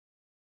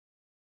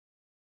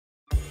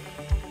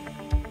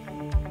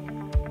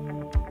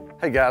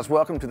Hey guys,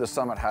 welcome to the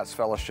Summit Heights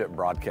Fellowship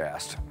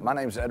broadcast. My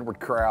name's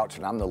Edward Crouch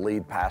and I'm the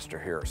lead pastor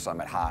here at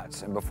Summit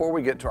Heights. And before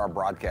we get to our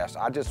broadcast,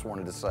 I just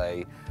wanted to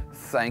say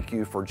thank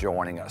you for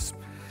joining us.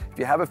 If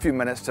you have a few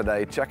minutes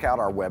today, check out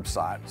our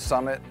website,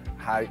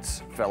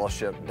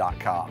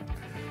 summitheightsfellowship.com,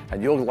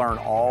 and you'll learn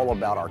all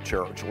about our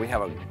church. We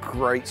have a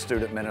great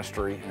student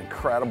ministry, an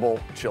incredible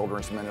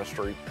children's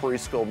ministry,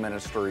 preschool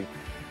ministry,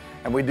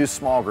 and we do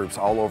small groups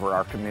all over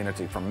our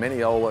community, from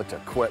Mineola to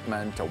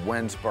Quitman to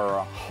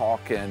Winsboro,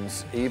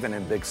 Hawkins, even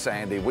in Big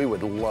Sandy. We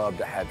would love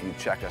to have you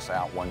check us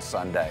out one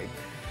Sunday.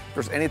 If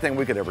there's anything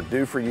we could ever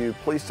do for you,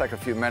 please take a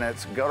few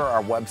minutes, go to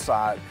our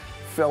website,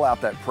 fill out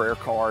that prayer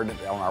card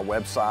on our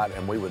website,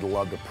 and we would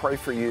love to pray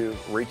for you,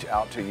 reach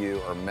out to you,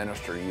 or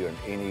minister to you in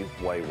any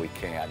way we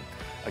can.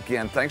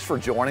 Again, thanks for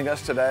joining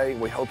us today.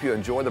 We hope you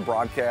enjoy the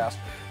broadcast.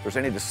 If there's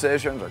any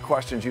decisions or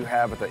questions you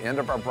have at the end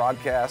of our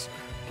broadcast,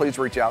 please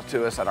reach out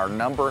to us at our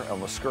number on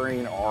the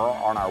screen or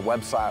on our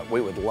website. We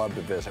would love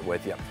to visit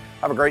with you.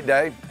 Have a great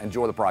day.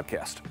 Enjoy the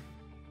broadcast.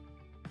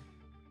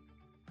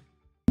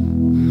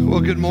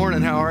 Well, good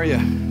morning. How are you?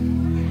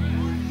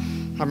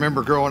 I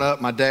remember growing up,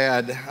 my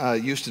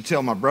dad used to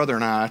tell my brother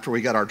and I, after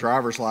we got our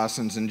driver's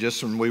license and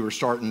just when we were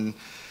starting,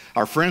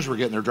 our friends were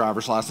getting their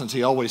driver's license,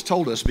 he always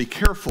told us, be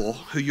careful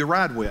who you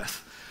ride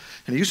with.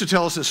 And he used to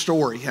tell us this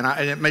story, and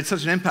it made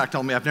such an impact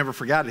on me, I've never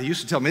forgotten it. He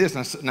used to tell me this, and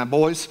I said, now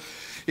boys,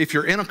 if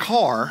you're in a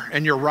car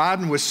and you're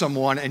riding with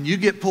someone and you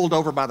get pulled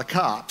over by the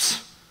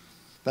cops,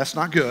 that's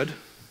not good.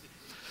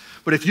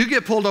 But if you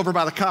get pulled over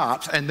by the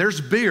cops and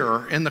there's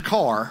beer in the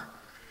car,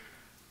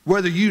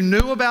 whether you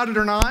knew about it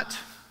or not,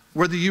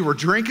 whether you were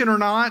drinking or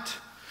not,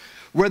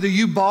 whether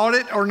you bought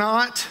it or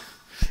not,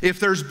 if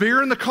there's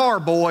beer in the car,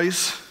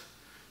 boys,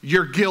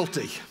 you're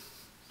guilty.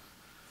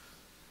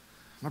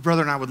 My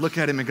brother and I would look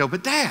at him and go,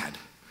 but Dad,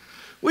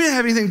 we didn't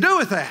have anything to do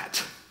with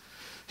that.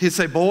 He'd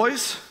say,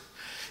 boys,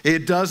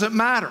 it doesn't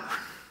matter.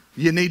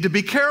 You need to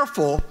be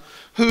careful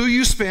who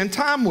you spend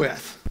time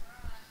with.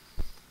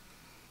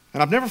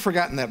 And I've never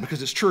forgotten that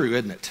because it's true,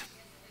 isn't it?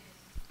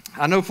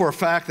 I know for a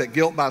fact that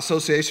guilt by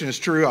association is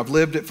true. I've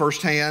lived it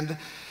firsthand.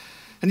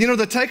 And you know,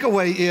 the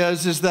takeaway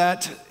is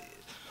that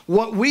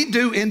what we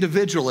do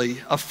individually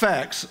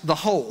affects the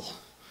whole.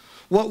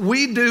 What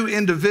we do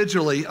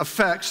individually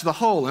affects the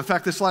whole. In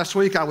fact, this last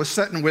week I was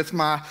sitting with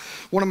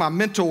one of my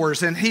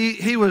mentors, and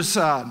he was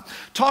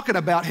talking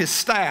about his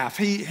staff.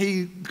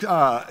 He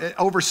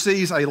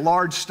oversees a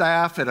large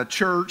staff at a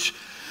church,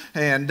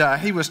 and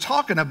he was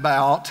talking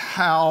about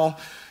how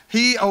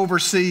he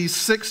oversees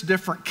 6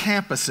 different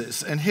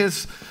campuses, and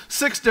his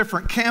 6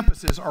 different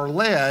campuses are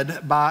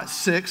led by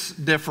 6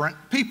 different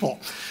people.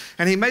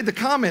 And he made the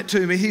comment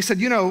to me, he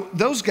said, you know,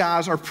 those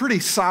guys are pretty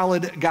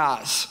solid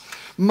guys.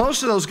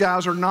 Most of those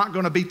guys are not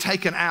going to be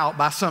taken out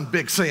by some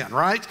big sin,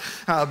 right?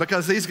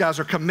 Because these guys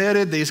are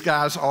committed. These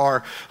guys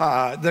are,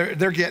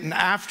 they're getting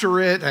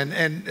after it.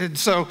 And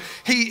so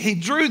he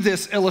drew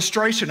this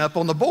illustration up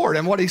on the board.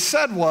 And what he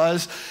said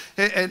was,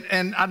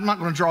 and I'm not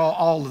going to draw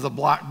all of the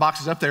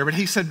boxes up there, but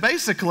he said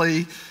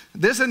basically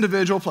this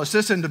individual plus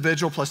this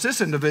individual plus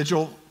this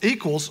individual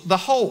equals the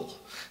whole.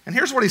 And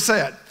here's what he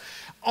said.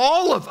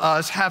 All of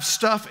us have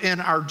stuff in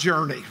our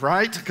journey,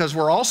 right? Because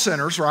we're all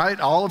sinners, right?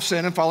 All have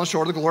sinned and fallen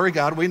short of the glory of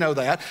God. We know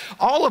that.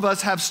 All of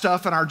us have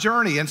stuff in our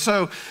journey. And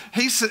so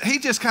he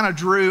just kind of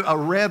drew a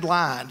red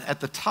line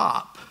at the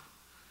top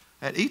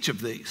at each of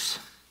these.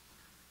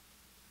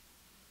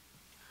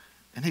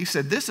 And he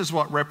said, this is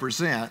what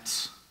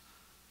represents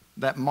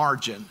that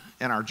margin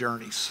in our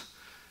journeys.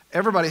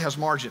 Everybody has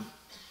margin.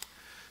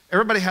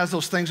 Everybody has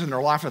those things in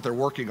their life that they're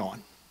working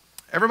on.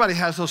 Everybody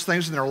has those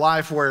things in their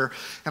life where,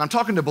 and I'm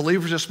talking to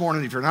believers this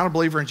morning, if you're not a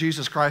believer in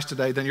Jesus Christ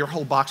today, then your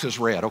whole box is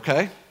red,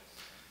 okay?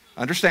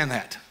 Understand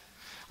that.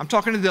 I'm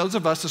talking to those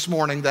of us this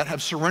morning that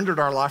have surrendered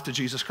our life to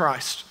Jesus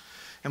Christ.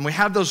 And we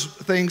have those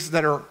things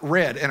that are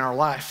red in our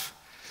life.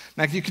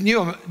 Now, can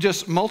you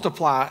just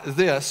multiply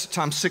this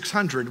times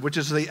 600, which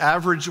is the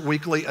average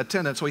weekly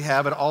attendance we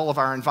have at all of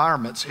our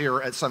environments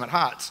here at Summit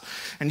Heights.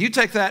 And you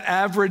take that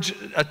average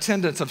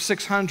attendance of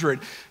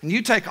 600, and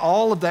you take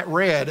all of that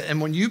red,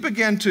 and when you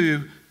begin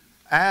to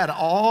add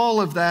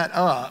all of that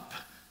up,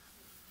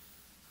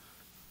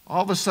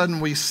 all of a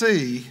sudden we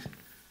see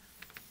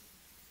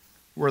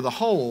where the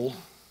whole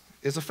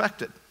is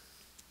affected.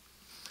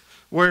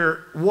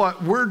 Where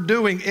what we're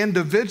doing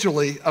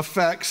individually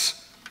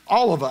affects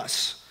all of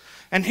us.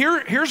 And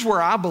here's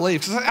where I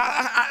believe, because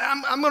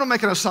I'm going to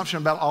make an assumption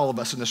about all of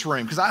us in this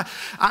room, because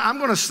I'm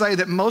going to say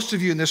that most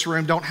of you in this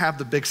room don't have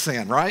the big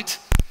sin, right?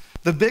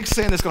 The big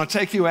sin is going to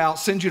take you out,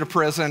 send you to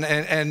prison,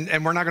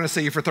 and we're not going to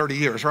see you for 30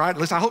 years, right? At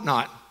least I hope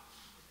not.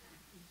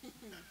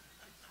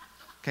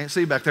 Can't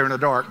see back there in the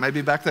dark.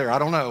 Maybe back there, I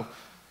don't know.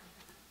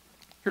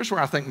 Here's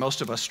where I think most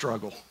of us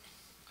struggle.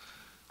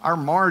 Our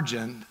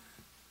margin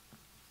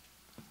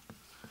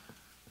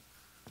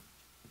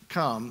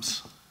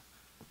comes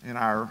in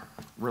our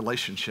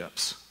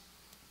relationships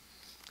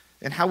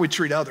and how we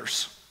treat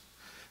others.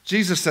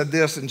 Jesus said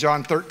this in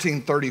John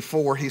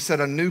 13:34. He said,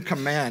 a new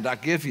command I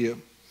give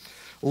you,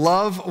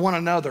 love one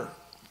another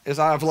as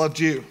I have loved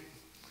you.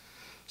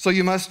 So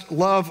you must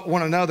love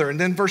one another. And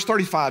then verse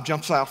 35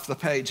 jumps off the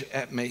page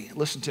at me.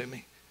 Listen to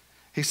me.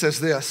 He says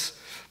this,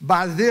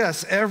 by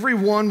this,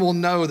 everyone will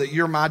know that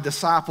you're my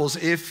disciples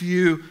if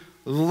you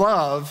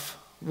love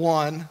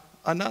one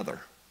another.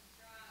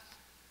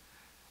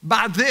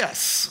 By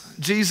this,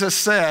 Jesus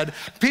said,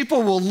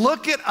 people will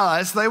look at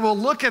us, they will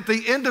look at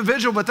the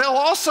individual, but they'll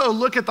also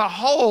look at the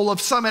whole of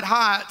Summit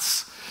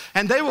Heights.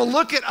 And they will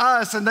look at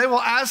us and they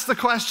will ask the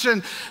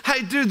question,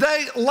 hey, do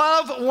they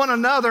love one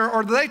another,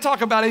 or do they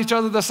talk about each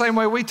other the same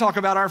way we talk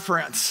about our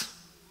friends?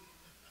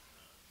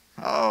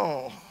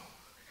 Oh.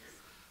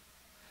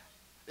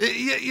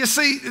 You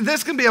see,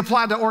 this can be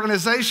applied to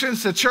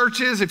organizations, to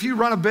churches, if you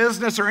run a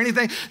business or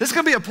anything. This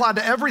can be applied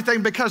to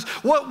everything, because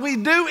what we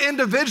do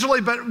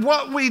individually, but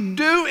what we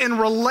do in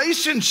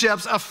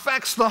relationships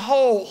affects the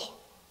whole.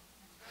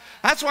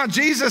 That's why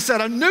Jesus said,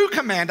 a new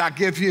command I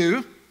give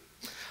you,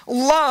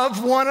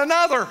 love one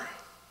another.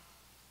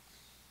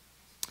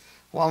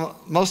 Well,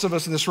 most of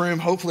us in this room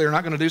hopefully are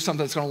not going to do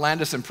something that's going to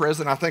land us in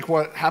prison. I think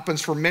what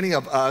happens for many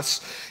of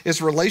us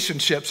is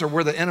relationships are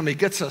where the enemy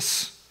gets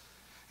us.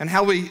 And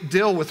how we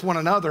deal with one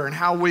another and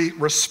how we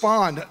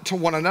respond to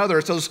one another.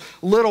 It's those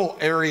little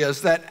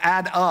areas that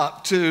add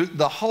up to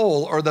the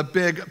whole or the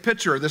big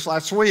picture. This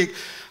last week,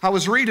 I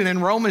was reading in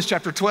Romans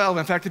chapter 12.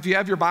 In fact, if you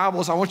have your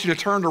Bibles, I want you to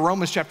turn to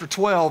Romans chapter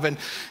 12. And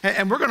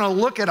we're going to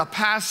look at a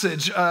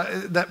passage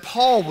that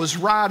Paul was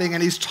writing,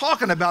 and he's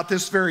talking about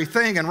this very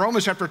thing. In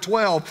Romans chapter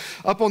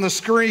 12, up on the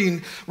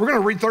screen, we're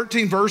going to read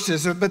 13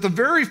 verses. But the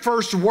very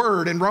first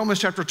word in Romans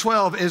chapter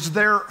 12 is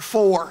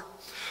therefore.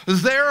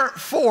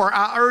 Therefore,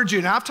 I urge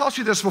you, now I've taught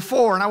you this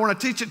before and I want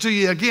to teach it to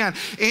you again.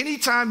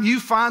 Anytime you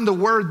find the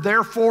word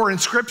therefore in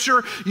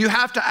Scripture, you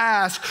have to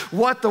ask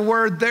what the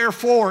word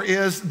therefore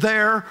is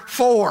there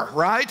for,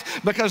 right?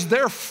 Because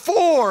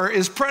therefore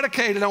is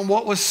predicated on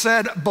what was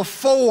said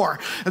before.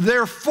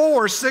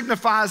 Therefore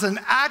signifies an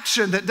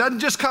action that doesn't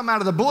just come out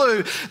of the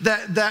blue,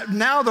 that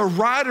now the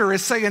writer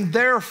is saying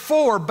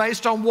therefore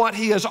based on what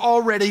he has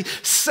already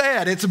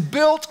said. It's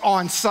built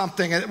on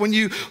something. And when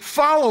you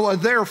follow a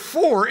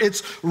therefore,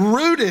 it's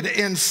rooted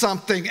in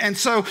something. And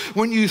so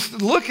when you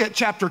look at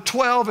chapter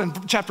 12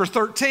 and chapter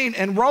 13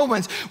 in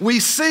Romans,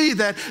 we see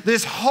that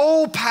this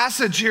whole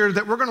passage here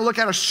that we're going to look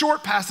at, a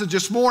short passage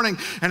this morning,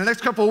 and the next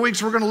couple of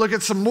weeks we're going to look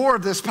at some more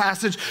of this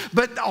passage,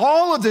 but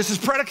all of this is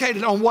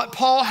predicated on what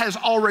Paul has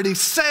already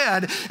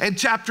said in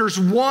chapters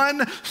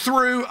 1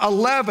 through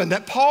 11,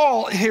 that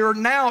Paul here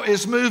now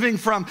is moving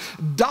from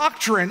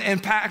doctrine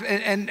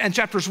and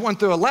chapters 1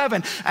 through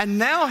 11, and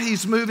now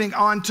he's moving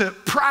on to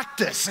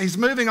practice. He's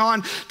moving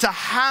on to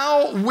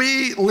how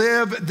we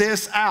live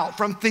this out,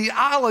 from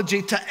theology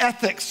to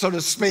ethics, so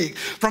to speak,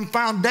 from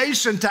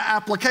foundation to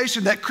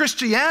application, that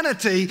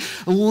Christianity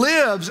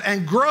lives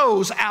and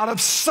grows out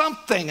of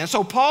something. And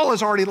so Paul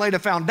has already laid a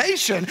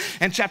foundation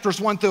in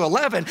chapters 1 through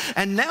 11,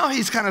 and now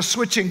he's kind of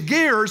switching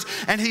gears,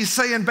 and he's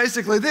saying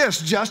basically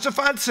this: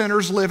 justified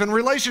sinners live in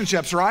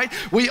relationships, right?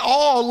 We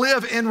all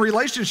live in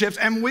relationships,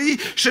 and we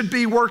should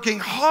be working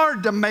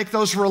hard to make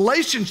those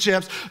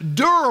relationships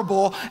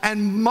durable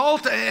and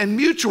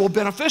mutual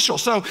beneficial.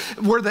 So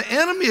where the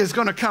enemy is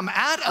going to come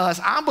at us,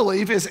 I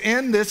believe, is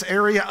in this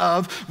area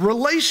of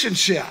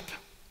relationship.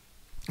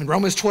 And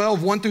Romans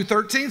 12, 1 through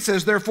 13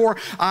 says, therefore,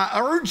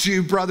 I urge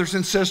you, brothers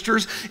and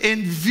sisters,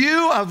 in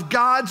view of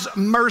God's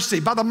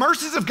mercy, by the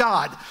mercies of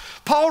God.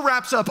 Paul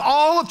wraps up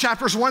all of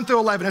chapters 1 through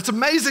 11. It's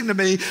amazing to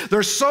me.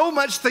 There's so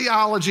much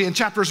theology in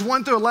chapters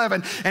 1 through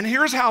 11. And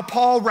here's how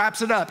Paul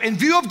wraps it up. In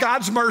view of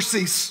God's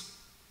mercies.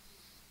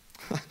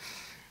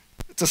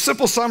 It's a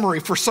simple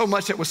summary for so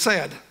much that was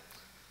said.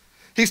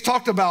 He's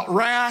talked about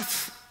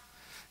wrath.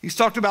 He's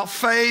talked about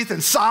faith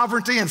and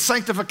sovereignty and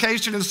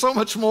sanctification and so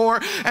much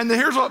more. And then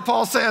here's what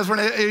Paul says when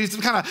he's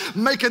kind of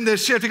making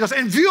this shift. He goes,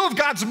 in view of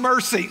God's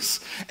mercies,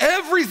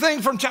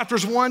 everything from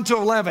chapters 1 to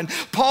 11,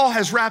 Paul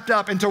has wrapped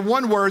up into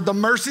one word: the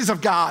mercies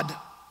of God.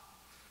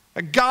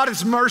 God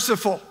is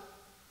merciful.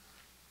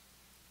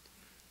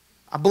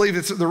 I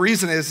believe the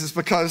reason is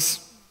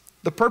because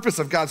the purpose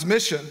of God's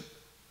mission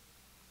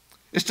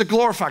is to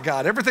glorify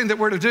God. Everything that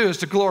we're to do is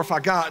to glorify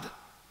God.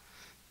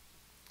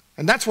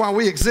 And that's why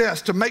we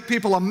exist, to make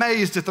people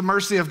amazed at the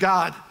mercy of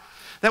God.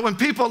 That when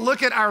people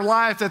look at our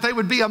life, that they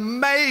would be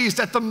amazed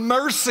at the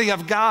mercy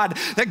of God,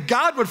 that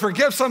God would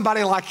forgive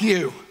somebody like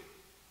you.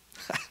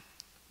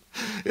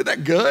 Isn't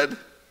that good?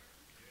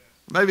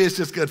 Maybe it's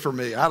just good for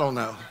me, I don't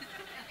know.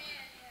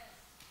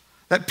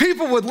 That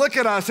people would look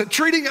at us, that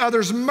treating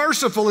others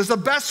merciful is the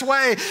best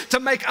way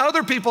to make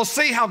other people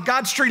see how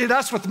God's treated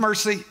us with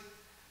mercy.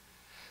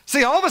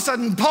 See, all of a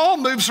sudden, Paul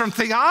moves from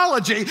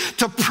theology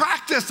to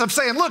practice of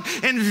saying, look,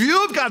 in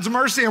view of God's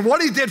mercy and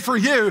what he did for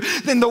you,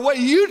 then the way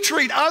you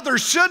treat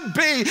others should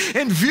be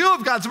in view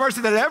of God's mercy,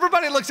 that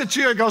everybody looks at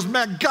you and goes,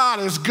 man, God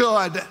is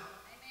good. Amen.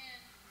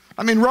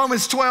 I mean,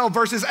 Romans 12,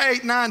 verses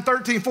 8, 9,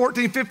 13,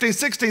 14, 15,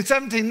 16,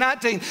 17,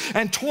 19,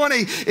 and 20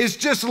 is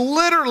just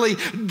literally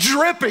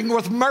dripping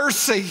with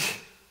mercy.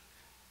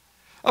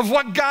 of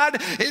what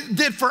God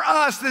did for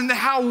us, then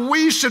how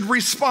we should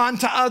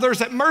respond to others.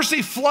 That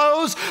mercy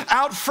flows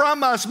out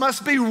from us,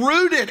 must be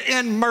rooted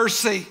in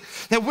mercy.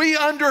 That we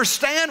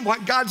understand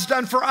what God's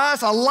done for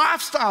us. A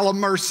lifestyle of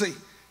mercy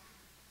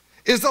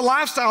is the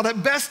lifestyle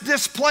that best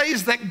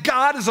displays that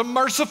God is a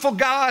merciful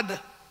God.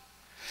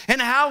 And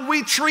how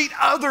we treat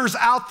others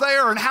out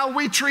there and how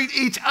we treat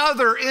each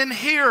other in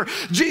here.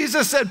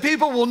 Jesus said,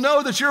 people will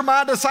know that you're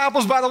my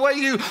disciples by the way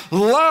you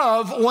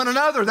love one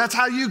another. That's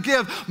how you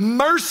give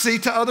mercy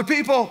to other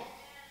people.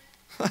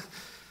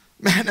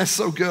 Man, that's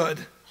so good.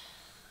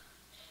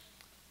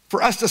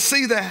 For us to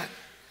see that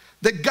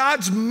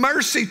God's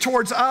mercy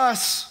towards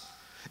us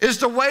is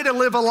the way to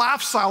live a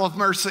lifestyle of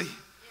mercy.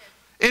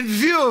 In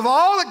view of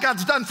all that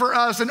God's done for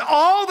us and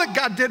all that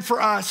God did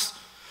for us,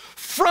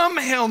 from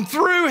him,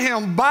 through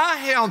him, by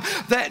him,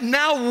 that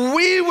now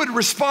we would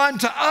respond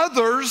to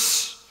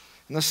others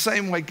in the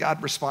same way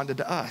God responded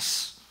to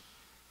us.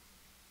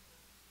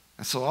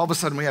 And so all of a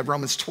sudden we have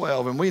Romans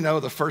 12, and we know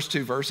the first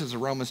two verses of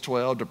Romans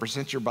 12, to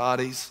present your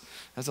bodies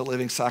as a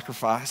living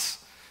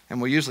sacrifice. And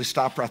we usually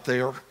stop right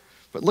there.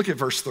 But look at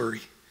verse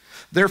 3.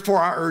 Therefore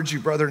I urge you,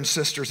 brothers and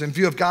sisters, in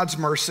view of God's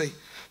mercy,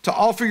 to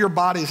offer your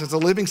bodies as a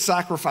living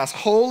sacrifice,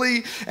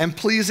 holy and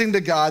pleasing to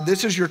God.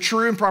 This is your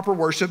true and proper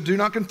worship. Do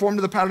not conform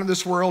to the pattern of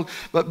this world,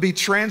 but be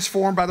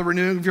transformed by the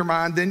renewing of your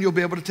mind. Then you'll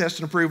be able to test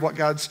and approve what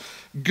God's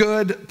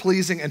good,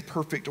 pleasing, and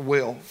perfect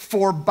will.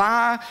 For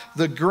by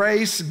the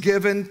grace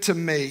given to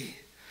me,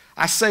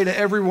 I say to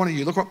every one of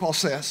you, look what Paul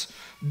says,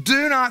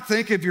 do not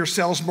think of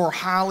yourselves more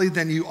highly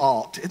than you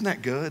ought. Isn't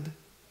that good?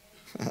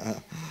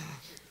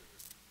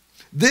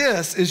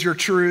 This is your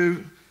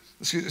true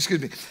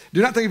Excuse me.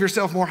 Do not think of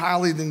yourself more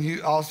highly than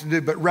you ought to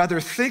do, but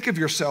rather think of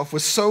yourself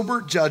with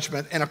sober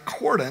judgment in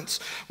accordance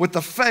with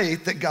the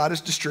faith that God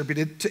has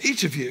distributed to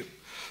each of you.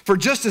 For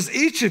just as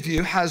each of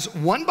you has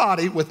one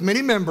body with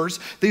many members,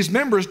 these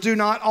members do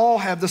not all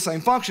have the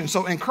same function.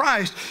 So in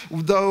Christ,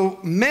 though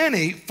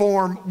many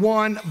form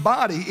one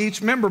body,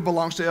 each member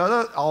belongs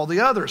to all the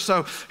others.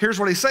 So here's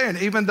what he's saying.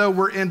 Even though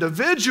we're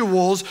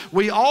individuals,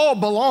 we all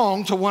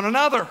belong to one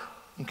another.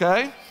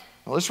 Okay?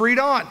 Well, let's read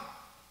on.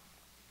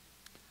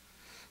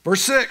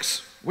 Verse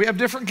 6, we have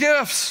different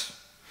gifts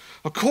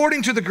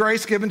according to the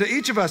grace given to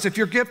each of us. If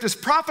your gift is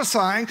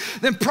prophesying,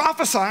 then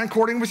prophesy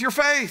according with your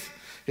faith.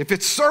 If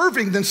it's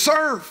serving, then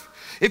serve.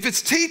 If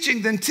it's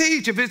teaching, then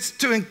teach. If it's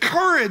to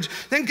encourage,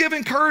 then give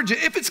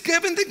encouragement. If it's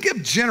given, then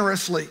give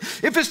generously.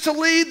 If it's to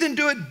lead, then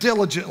do it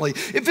diligently.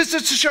 If it's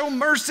to show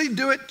mercy,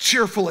 do it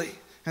cheerfully.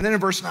 And then in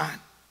verse 9,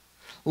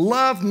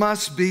 love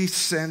must be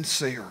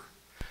sincere.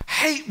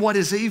 Hate what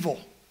is evil.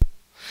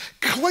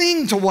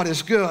 Cling to what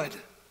is good.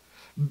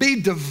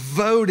 Be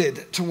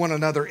devoted to one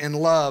another in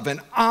love and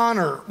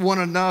honor one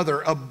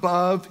another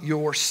above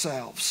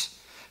yourselves.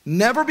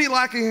 Never be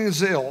lacking in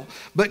zeal,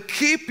 but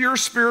keep your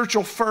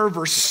spiritual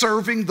fervor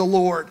serving the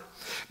Lord.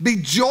 Be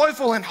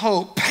joyful in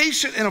hope,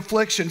 patient in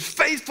affliction,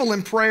 faithful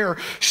in prayer.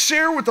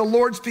 Share with the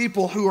Lord's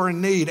people who are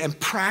in need and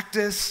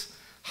practice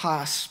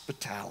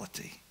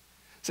hospitality.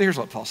 So here's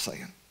what Paul's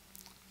saying.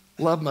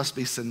 Love must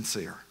be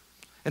sincere.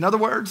 In other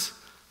words,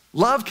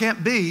 love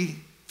can't be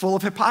full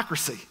of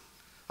hypocrisy.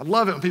 I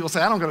love it when people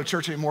say, I don't go to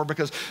church anymore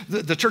because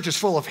the church is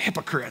full of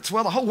hypocrites.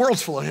 Well, the whole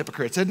world's full of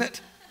hypocrites, isn't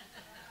it?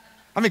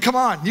 I mean, come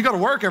on, you go to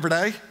work every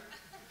day,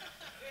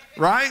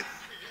 right?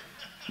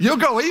 You'll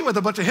go eat with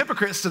a bunch of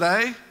hypocrites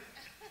today.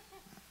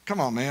 Come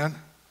on, man.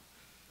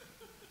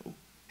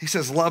 He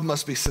says love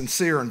must be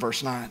sincere in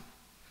verse 9.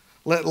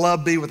 Let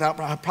love be without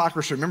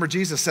hypocrisy. Remember,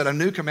 Jesus said, a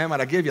new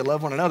commandment I give you,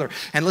 love one another.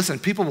 And listen,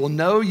 people will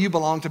know you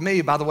belong to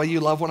me by the way you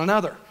love one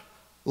another.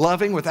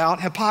 Loving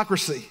without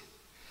hypocrisy.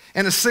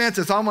 In a sense,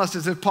 it's almost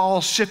as if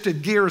Paul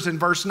shifted gears in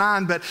verse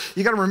 9, but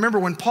you got to remember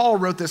when Paul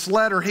wrote this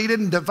letter, he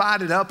didn't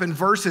divide it up in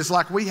verses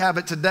like we have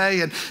it today,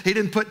 and he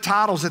didn't put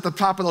titles at the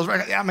top of those.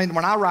 I mean,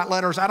 when I write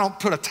letters, I don't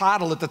put a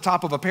title at the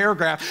top of a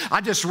paragraph.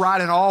 I just write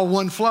in all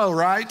one flow,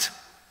 right?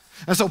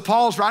 And so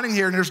Paul's writing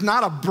here, and there's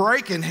not a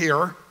break in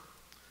here.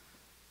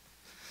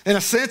 In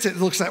a sense,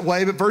 it looks that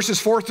way, but verses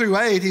 4 through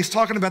 8, he's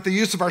talking about the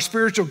use of our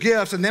spiritual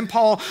gifts, and then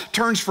Paul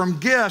turns from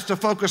gifts to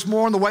focus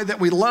more on the way that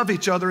we love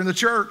each other in the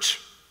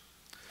church.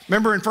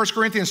 Remember in 1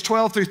 Corinthians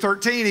 12 through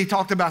 13, he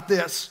talked about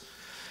this.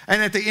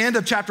 And at the end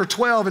of chapter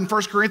 12, in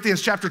 1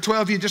 Corinthians chapter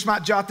 12, you just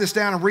might jot this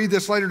down and read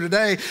this later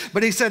today,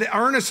 but he said,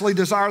 earnestly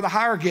desire the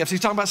higher gifts. He's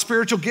talking about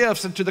spiritual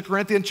gifts to the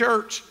Corinthian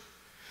church.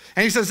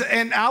 And he says,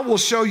 and I will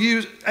show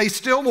you a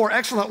still more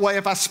excellent way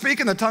if I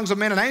speak in the tongues of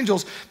men and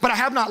angels, but I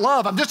have not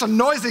love. I'm just a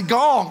noisy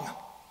gong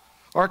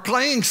or a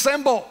clanging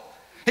cymbal.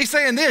 He's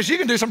saying this, you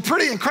can do some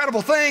pretty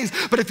incredible things,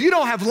 but if you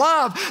don't have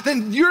love,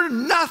 then you're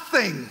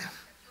nothing.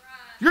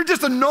 You're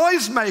just a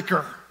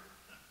noisemaker.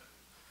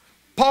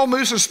 Paul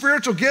moves from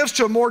spiritual gifts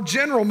to a more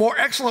general, more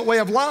excellent way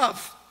of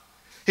love.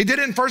 He did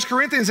it in 1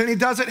 Corinthians and he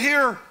does it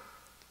here.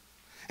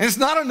 And it's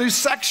not a new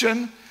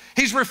section.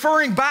 He's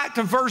referring back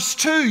to verse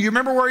 2. You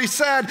remember where he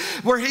said,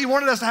 where he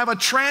wanted us to have a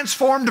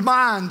transformed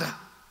mind.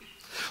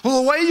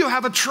 Well, the way you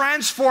have a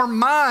transformed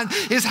mind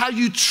is how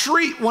you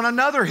treat one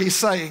another, he's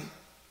saying.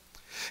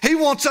 He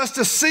wants us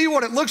to see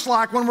what it looks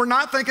like when we're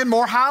not thinking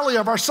more highly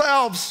of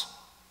ourselves.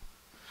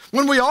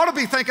 When we ought to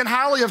be thinking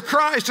highly of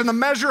Christ and the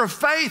measure of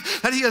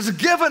faith that he has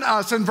given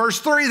us in verse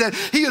 3, that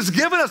he has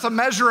given us a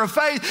measure of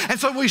faith. And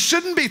so we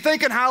shouldn't be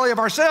thinking highly of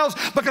ourselves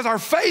because our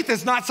faith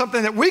is not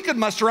something that we could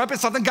muster up.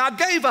 It's something God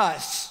gave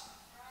us,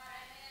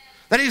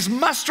 that he's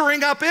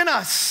mustering up in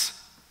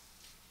us.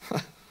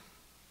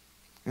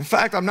 In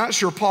fact, I'm not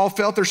sure Paul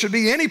felt there should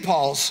be any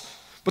pause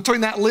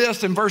between that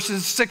list in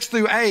verses 6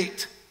 through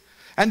 8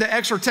 and the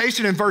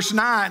exhortation in verse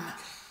 9,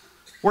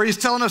 where he's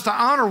telling us to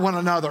honor one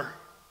another.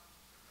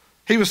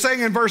 He was saying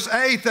in verse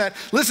 8 that,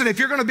 listen, if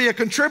you're going to be a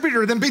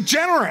contributor, then be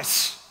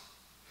generous.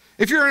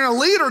 If you're a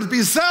leader,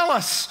 be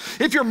zealous.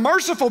 If you're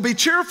merciful, be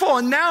cheerful.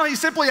 And now he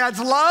simply adds,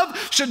 love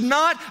should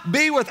not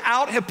be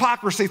without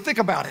hypocrisy. Think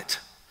about it.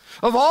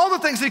 Of all the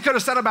things he could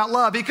have said about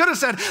love, he could have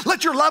said,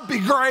 let your love be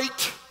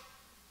great.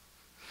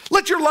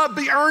 Let your love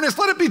be earnest.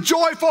 Let it be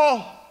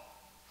joyful.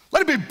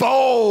 Let it be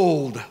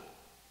bold.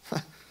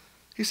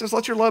 He says,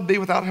 let your love be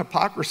without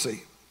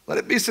hypocrisy. Let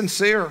it be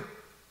sincere.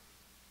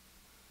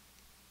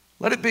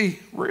 Let it be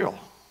real.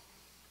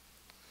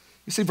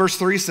 You see, verse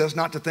 3 says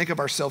not to think of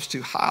ourselves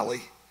too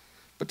highly,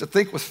 but to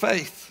think with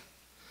faith.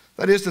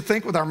 That is, to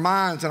think with our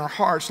minds and our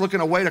hearts,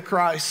 looking away to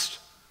Christ,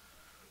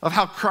 of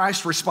how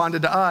Christ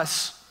responded to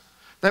us.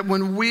 That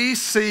when we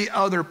see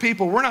other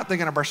people, we're not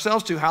thinking of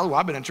ourselves too highly. Well,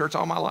 I've been in church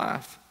all my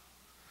life.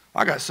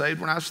 I got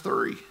saved when I was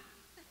 3.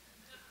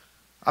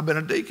 I've been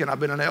a deacon. I've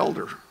been an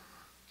elder.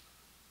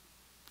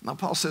 Now,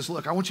 Paul says,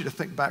 look, I want you to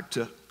think back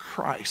to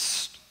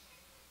Christ.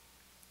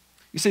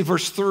 You see,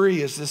 verse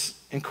 3 is this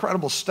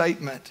incredible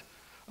statement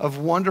of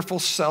wonderful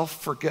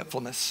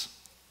self-forgetfulness.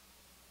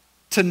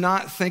 To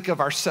not think of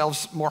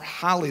ourselves more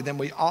highly than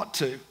we ought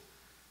to,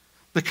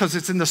 because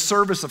it's in the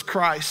service of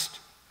Christ.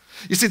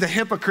 You see, the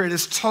hypocrite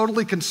is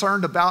totally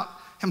concerned about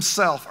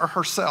himself or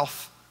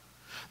herself.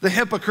 The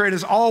hypocrite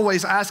is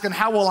always asking,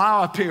 how will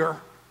I appear?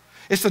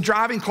 It's the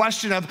driving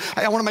question of,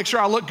 hey, I want to make sure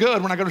I look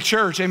good when I go to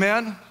church,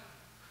 amen?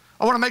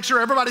 I want to make sure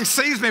everybody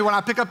sees me when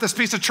I pick up this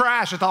piece of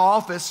trash at the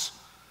office.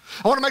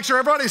 I want to make sure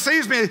everybody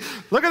sees me.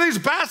 Look at these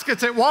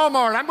baskets at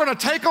Walmart. I'm going to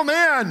take them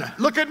in.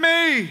 Look at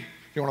me.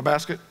 You want a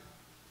basket?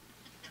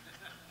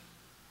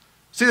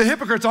 See, the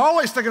hypocrite's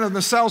always thinking of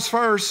themselves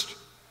first.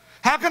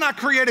 How can I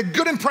create a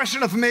good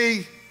impression of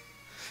me?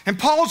 And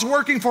Paul's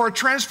working for a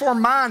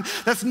transformed mind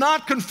that's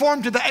not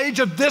conformed to the age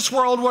of this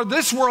world, where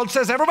this world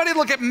says, everybody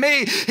look at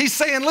me. He's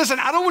saying, listen,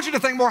 I don't want you to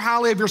think more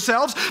highly of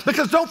yourselves,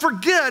 because don't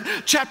forget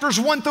chapters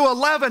 1 through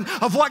 11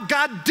 of what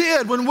God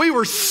did when we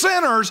were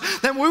sinners,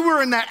 that we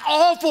were in that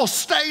awful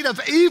state of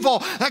evil,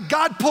 that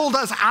God pulled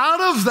us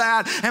out of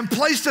that and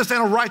placed us in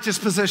a righteous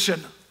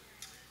position.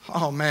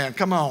 Oh man,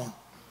 come on.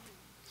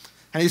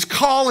 And he's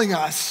calling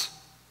us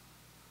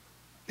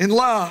in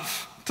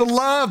love. To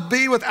love,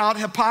 be without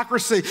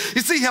hypocrisy.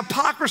 You see,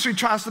 hypocrisy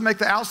tries to make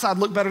the outside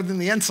look better than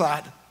the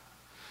inside.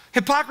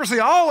 Hypocrisy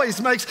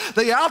always makes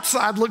the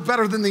outside look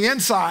better than the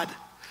inside.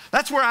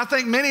 That's where I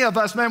think many of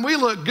us, man, we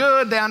look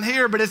good down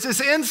here, but it's this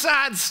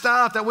inside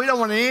stuff that we don't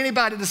want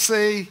anybody to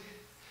see.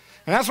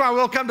 And that's why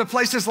we'll come to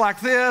places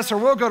like this, or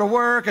we'll go to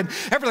work and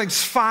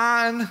everything's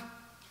fine.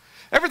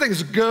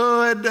 Everything's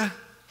good.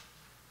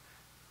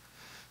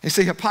 You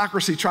see,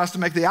 hypocrisy tries to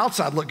make the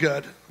outside look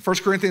good. 1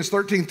 Corinthians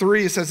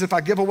 13:3, it says, if I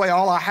give away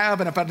all I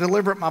have and if I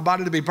deliver up my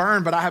body to be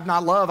burned, but I have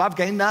not love, I've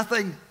gained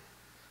nothing.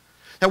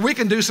 That we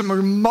can do some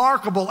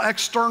remarkable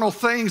external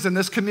things in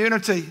this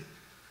community.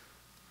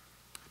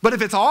 But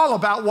if it's all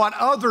about what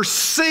others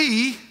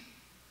see,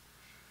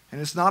 and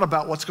it's not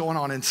about what's going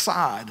on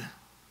inside,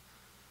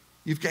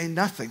 you've gained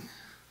nothing.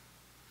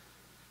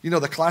 You know,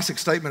 the classic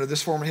statement of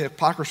this form of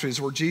hypocrisy is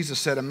where Jesus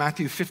said in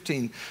Matthew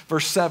 15,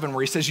 verse 7,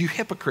 where he says, you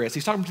hypocrites.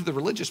 He's talking to the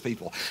religious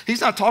people.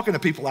 He's not talking to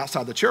people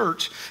outside the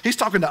church. He's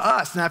talking to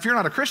us. Now, if you're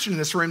not a Christian in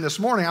this room this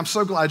morning, I'm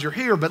so glad you're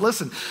here. But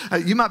listen,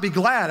 you might be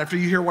glad after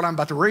you hear what I'm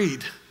about to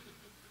read.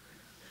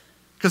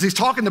 Because he's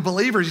talking to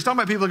believers. He's talking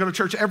about people that go to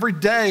church every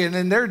day, and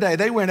in their day,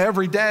 they went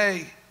every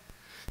day.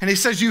 And he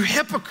says, you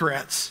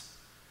hypocrites.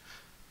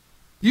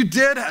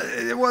 Did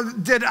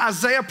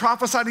Isaiah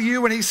prophesy to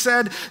you when he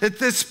said that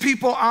this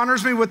people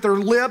honors me with their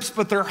lips,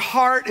 but their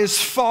heart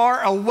is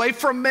far away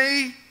from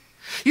me?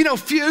 You know,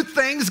 few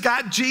things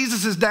got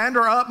Jesus'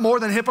 dander up more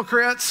than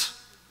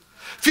hypocrites.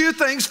 Few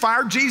things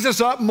fired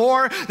Jesus up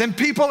more than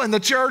people in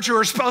the church who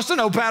are supposed to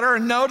know better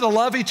and know to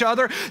love each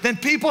other, than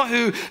people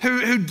who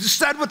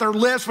said with their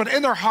lips, but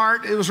in their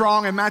heart it was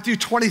wrong. In Matthew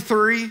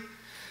 23,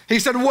 he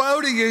said, woe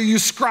to you, you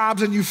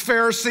scribes and you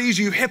Pharisees,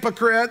 you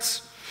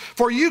hypocrites.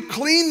 For you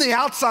clean the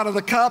outside of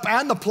the cup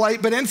and the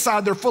plate, but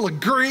inside they're full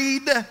of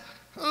greed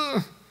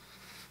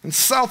and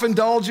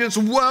self-indulgence.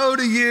 Woe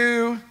to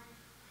you,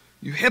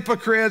 you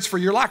hypocrites, for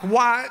you're like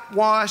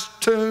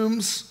whitewashed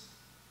tombs,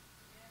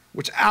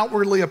 which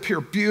outwardly appear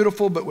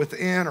beautiful, but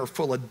within are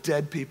full of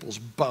dead people's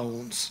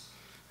bones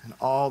and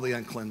all the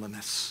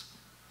uncleanliness.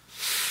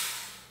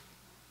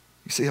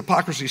 You see,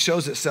 hypocrisy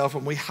shows itself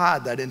when we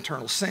hide that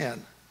internal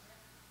sin.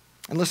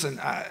 And listen,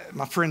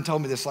 my friend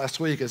told me this last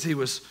week as he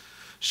was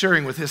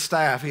sharing with his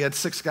staff. He had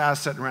 6 guys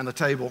sitting around the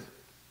table.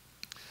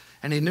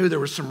 And he knew there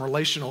were some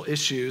relational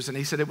issues. And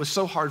he said, it was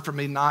so hard for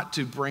me not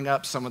to bring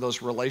up some of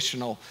those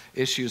relational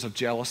issues of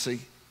jealousy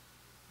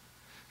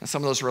and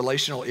some of those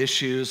relational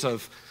issues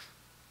of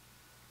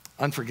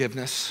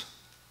unforgiveness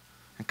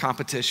and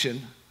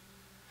competition.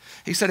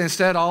 He said,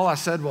 instead, all I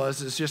said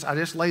was, I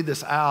just laid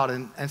this out.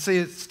 And see,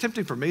 it's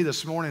tempting for me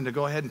this morning to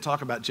go ahead and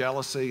talk about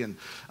jealousy and,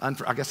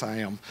 I guess I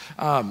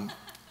am,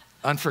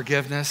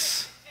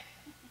 unforgiveness.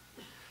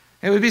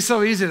 It would be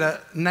so easy to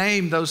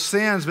name those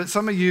sins, but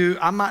some of you,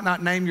 I might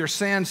not name your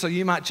sins, so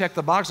you might check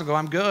the box and go,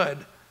 I'm good.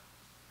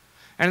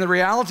 And the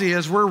reality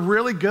is we're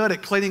really good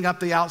at cleaning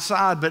up the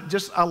outside, but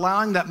just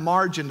allowing that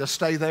margin to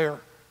stay there.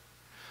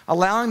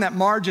 Allowing that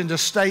margin to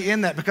stay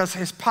in that, because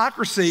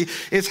hypocrisy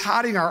is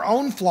hiding our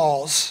own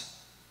flaws,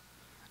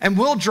 and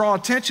we'll draw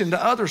attention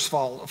to others'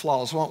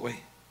 flaws, won't we?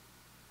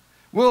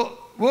 We'll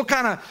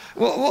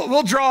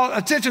draw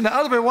attention to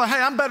other people. Well,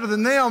 hey, I'm better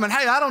than them, and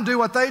hey, I don't do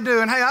what they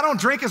do, and hey, I don't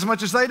drink as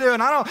much as they do,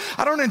 and I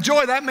don't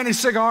enjoy that many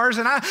cigars,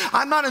 and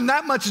I'm not in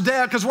that much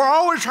debt, because what we're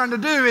always trying to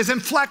do is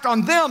inflect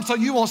on them so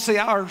you won't see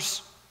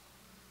ours.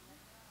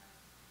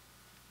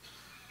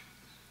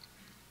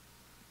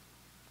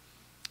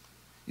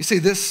 You see,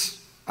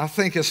 this, I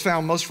think, is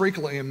found most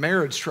frequently in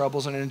marriage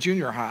troubles and in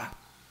junior high,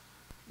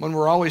 when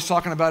we're always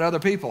talking about other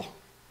people,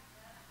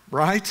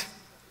 right?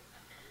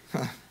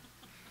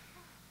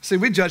 See,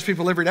 we judge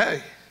people every day.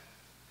 In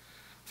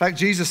fact,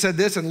 Jesus said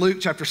this in Luke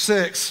chapter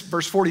 6,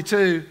 verse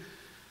 42.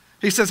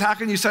 He says, how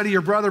can you say to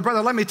your brother,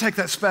 brother, let me take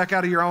that speck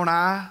out of your own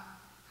eye,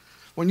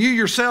 when you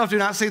yourself do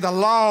not see the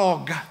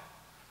log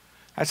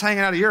that's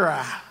hanging out of your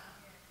eye?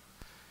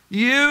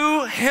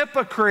 You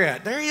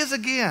hypocrite. There he is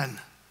again.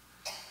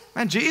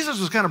 Man, Jesus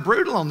was kind of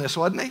brutal on this,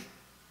 wasn't he?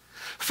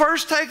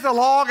 First take the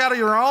log out of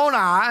your own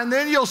eye, and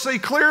then you'll see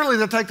clearly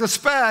to take the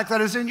speck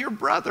that is in your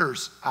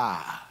brother's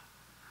eye.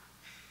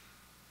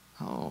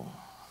 Oh.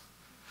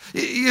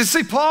 You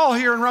see, Paul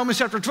here in Romans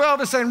chapter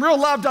 12 is saying real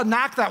love doesn't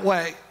act that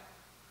way.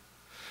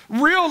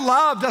 Real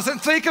love doesn't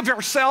think of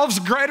yourselves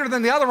greater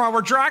than the other one.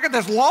 We're dragging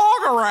this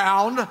log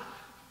around.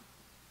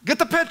 Get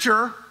the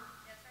picture? Yes,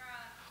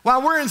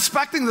 while we're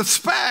inspecting the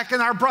speck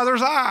in our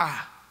brother's eye.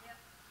 Yep.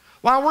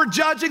 While we're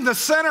judging the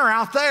sinner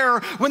out there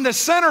when the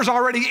sinner's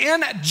already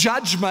in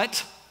judgment.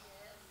 Yes.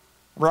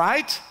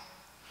 Right?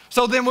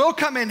 So then we'll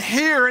come in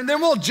here and then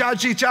we'll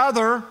judge each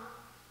other.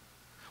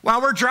 While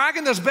we're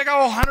dragging this big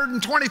old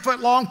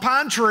 120-foot long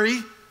pine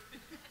tree.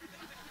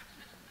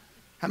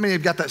 How many of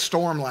you got that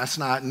storm last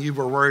night and you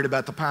were worried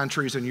about the pine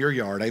trees in your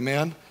yard?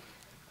 Amen?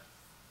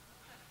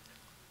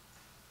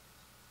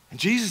 And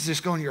Jesus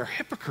is going, you're a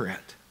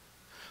hypocrite.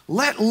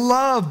 Let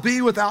love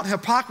be without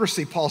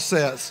hypocrisy, Paul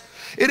says.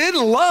 It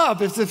isn't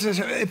love if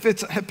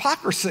it's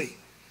hypocrisy.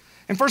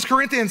 In 1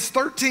 Corinthians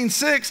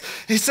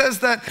 13:6, he says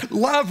that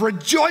love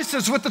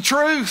rejoices with the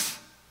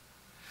truth.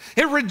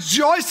 It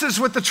rejoices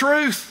with the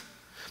truth.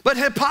 But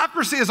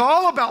hypocrisy is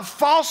all about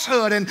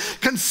falsehood and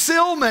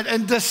concealment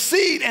and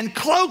deceit and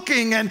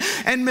cloaking and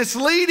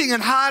misleading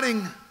and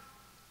hiding.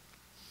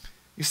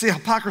 You see,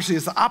 hypocrisy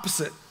is the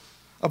opposite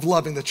of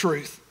loving the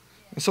truth.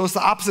 And so it's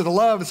the opposite of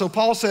love. And so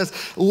Paul says,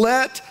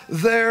 let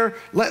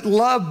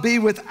love be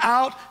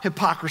without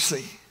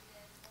hypocrisy.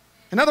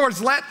 In other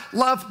words, let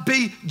love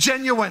be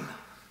genuine.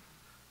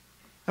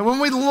 And when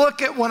we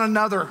look at one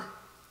another,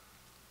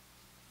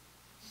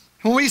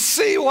 when we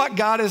see what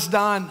God has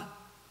done,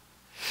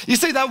 you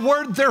see, that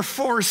word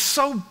therefore is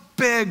so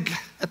big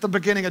at the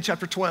beginning of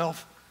chapter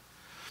 12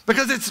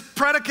 because it's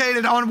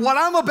predicated on what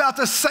I'm about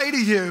to say to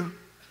you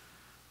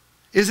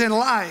is in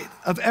light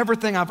of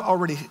everything I've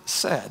already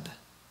said.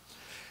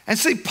 And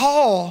see,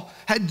 Paul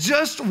had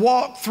just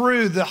walked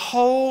through the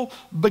whole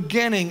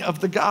beginning of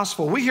the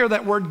gospel. We hear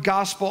that word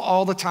gospel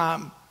all the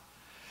time.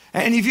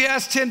 And if you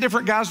ask 10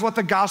 different guys what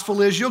the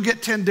gospel is, you'll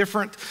get 10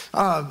 different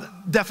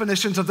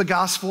definitions of the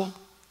gospel.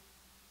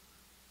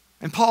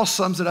 And Paul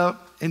sums it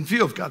up in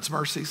view of God's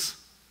mercies,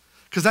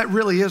 because that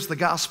really is the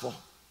gospel.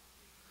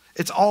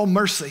 It's all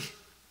mercy,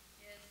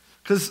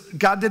 because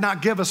God did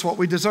not give us what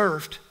we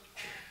deserved.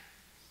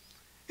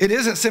 It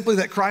isn't simply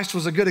that Christ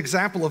was a good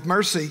example of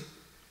mercy.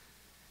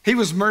 He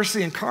was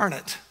mercy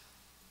incarnate.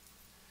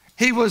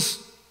 He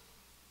was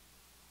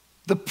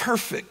the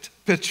perfect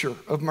picture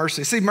of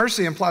mercy. See,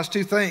 mercy implies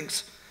two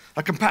things: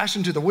 a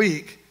compassion to the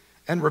weak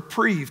and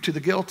reprieve to the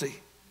guilty.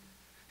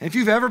 And if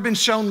you've ever been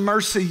shown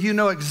mercy, you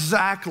know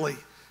exactly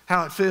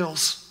how it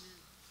feels.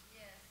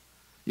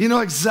 You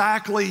know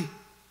exactly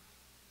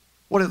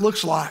what it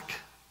looks like.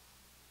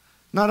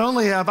 Not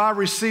only have I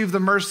received the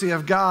mercy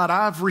of God,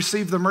 I've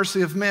received the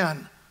mercy of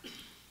men.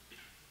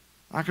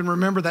 I can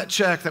remember that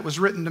check that was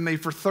written to me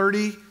for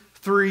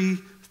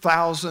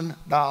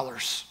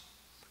 $33,000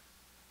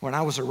 when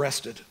I was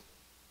arrested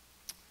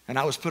and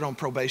I was put on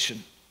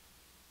probation.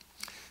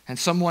 And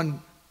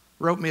someone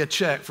wrote me a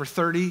check for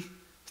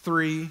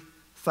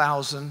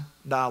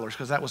 $33,000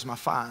 because that was my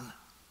fine.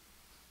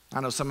 I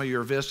know some of you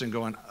are visiting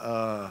going,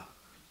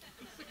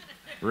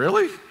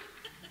 really?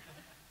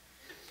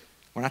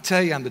 When I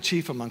tell you I'm the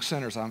chief among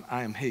sinners,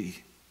 I am he.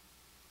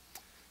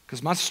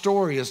 Because my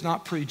story is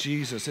not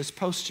pre-Jesus, it's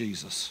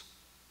post-Jesus.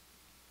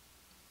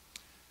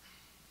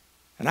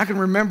 And I can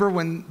remember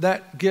when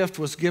that gift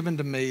was given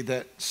to me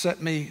that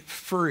set me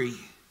free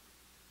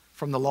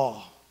from the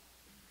law,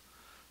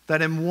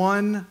 that in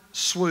one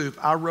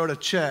swoop, I wrote a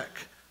check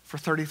for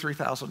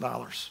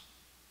 $33,000.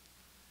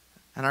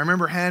 And I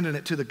remember handing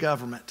it to the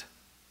government,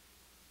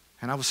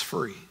 and I was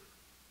free.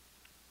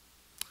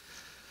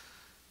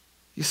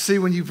 You see,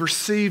 when you've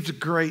received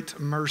great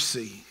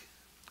mercy,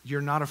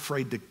 you're not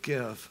afraid to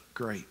give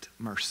great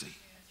mercy.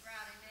 That's right,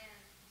 amen.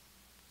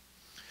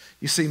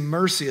 You see,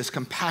 mercy is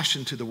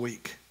compassion to the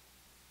weak.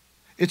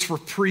 It's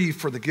reprieve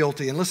for the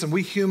guilty. And listen,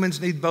 we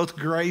humans need both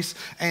grace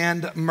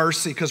and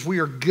mercy because we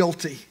are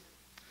guilty.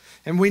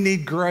 And we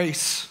need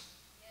grace.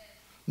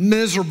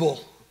 Miserable.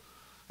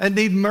 And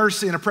need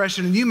mercy and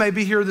oppression. And you may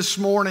be here this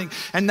morning,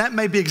 and that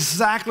may be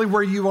exactly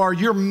where you are.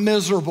 You're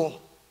miserable.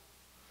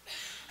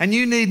 And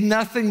you need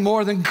nothing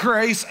more than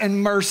grace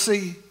and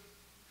mercy.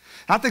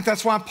 I think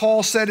that's why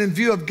Paul said, in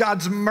view of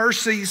God's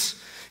mercies,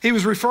 he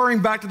was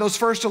referring back to those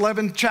first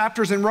 11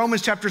 chapters in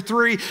Romans chapter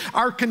 3.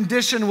 Our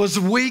condition was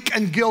weak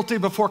and guilty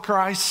before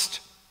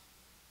Christ.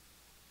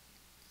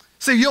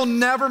 See, you'll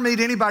never meet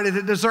anybody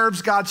that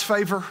deserves God's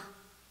favor.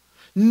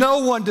 No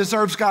one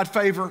deserves God's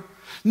favor.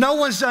 No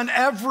one's done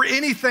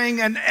anything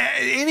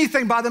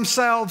by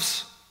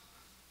themselves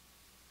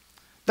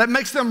that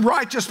makes them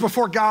righteous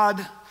before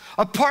God.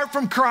 Apart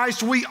from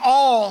Christ, we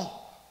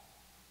all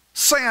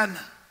sin.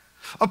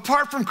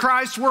 Apart from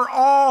Christ, we're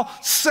all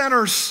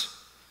sinners.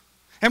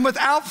 And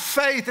without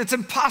faith, it's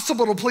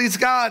impossible to please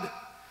God.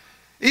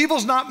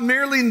 Evil's not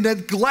merely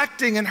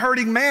neglecting and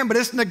hurting man, but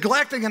it's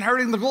neglecting and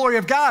hurting the glory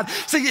of God.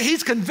 See,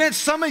 he's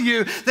convinced some of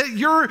you that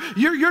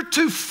you're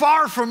too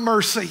far from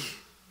mercy.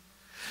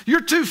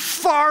 You're too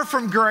far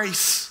from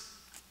grace.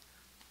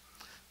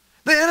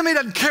 The enemy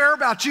doesn't care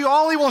about you.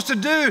 All he wants to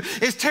do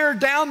is tear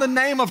down the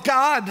name of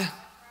God.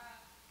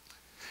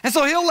 And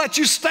so he'll let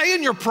you stay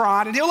in your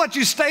pride and he'll let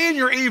you stay in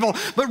your evil.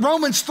 But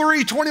Romans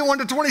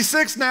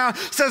 3:21-26 now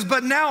says,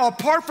 but now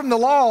apart from the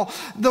law,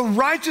 the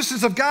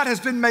righteousness of God has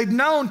been made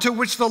known, to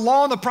which the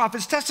law and the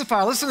prophets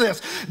testify. Listen to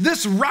this.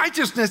 This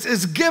righteousness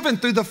is given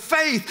through the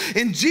faith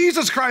in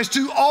Jesus Christ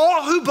to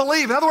all who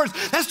believe. In other words,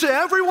 that's to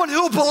everyone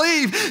who will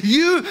believe.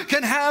 You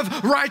can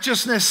have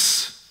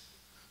righteousness.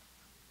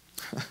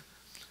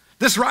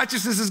 This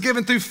righteousness is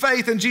given through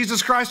faith in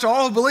Jesus Christ to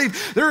all who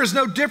believe. There is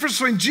no difference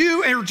between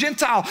Jew and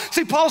Gentile.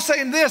 See, Paul's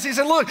saying this. He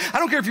said, look, I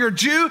don't care if you're a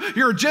Jew,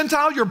 you're a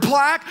Gentile, you're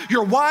black,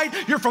 you're white,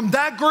 you're from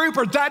that group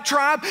or that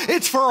tribe.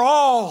 It's for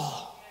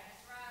all.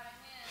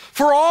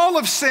 For all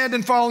have sinned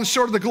and fallen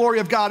short of the glory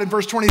of God in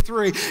verse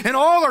 23. And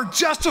all are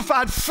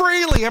justified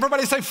freely.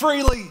 Everybody say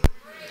freely.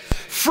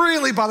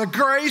 Freely by the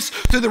grace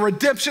through the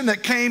redemption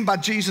that came by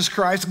Jesus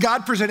Christ.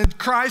 God presented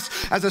Christ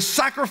as a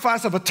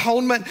sacrifice of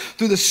atonement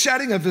through the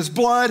shedding of his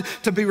blood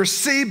to be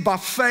received by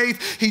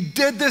faith. He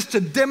did this to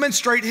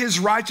demonstrate his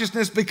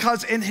righteousness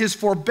because in his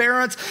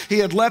forbearance he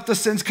had left the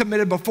sins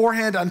committed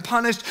beforehand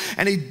unpunished,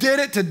 and he did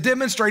it to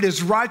demonstrate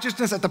his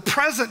righteousness at the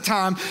present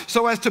time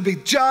so as to be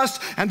just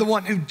and the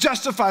one who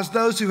justifies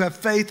those who have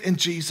faith in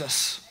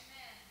Jesus.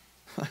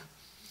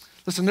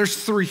 Listen,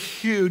 there's three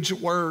huge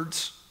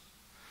words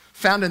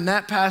found in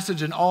that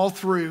passage and all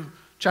through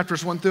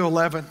chapters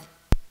 1-11.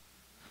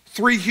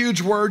 Three huge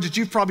words that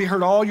you've probably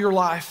heard all your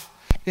life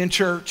in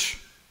church.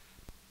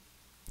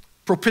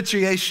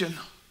 Propitiation.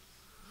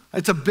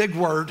 It's a big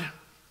word.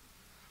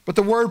 But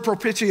the word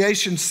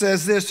propitiation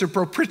says this: to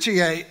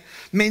propitiate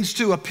means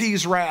to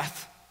appease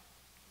wrath.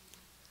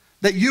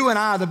 That you and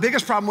I, the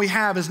biggest problem we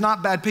have is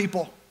not bad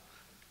people.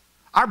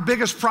 Our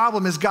biggest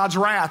problem is God's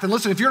wrath. And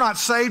listen, if you're not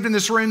saved in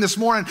this room this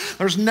morning,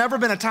 there's never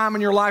been a time in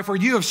your life where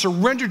you have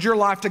surrendered your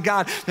life to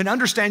God, then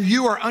understand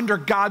you are under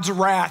God's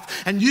wrath.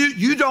 And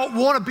you don't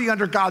want to be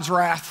under God's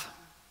wrath.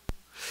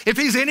 If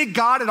he's any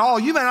God at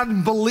all, you may not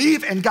even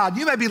believe in God.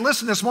 You may be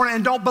listening this morning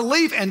and don't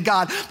believe in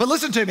God. But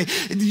listen to me,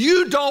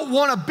 you don't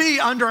want to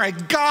be under a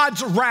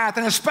God's wrath,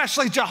 and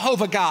especially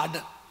Jehovah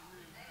God.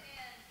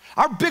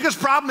 Our biggest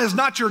problem is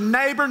not your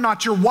neighbor,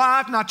 not your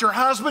wife, not your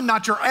husband,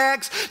 not your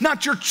ex,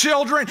 not your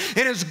children.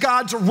 It is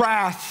God's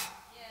wrath.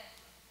 Yes.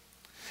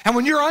 And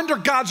when you're under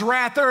God's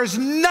wrath, there is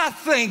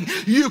nothing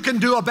you can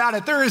do about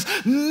it. There is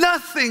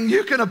nothing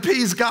you can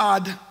appease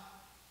God.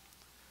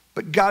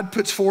 But God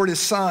puts forward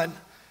his son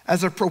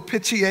as a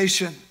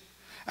propitiation,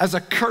 as a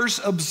curse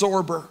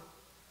absorber,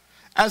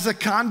 as a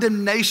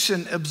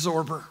condemnation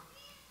absorber.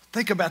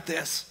 Think about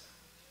this.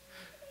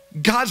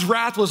 God's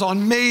wrath was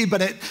on me,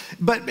 but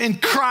in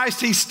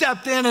Christ, he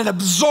stepped in and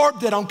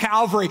absorbed it on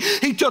Calvary.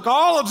 He took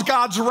all of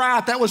God's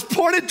wrath that was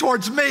pointed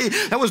towards me,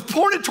 that was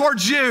pointed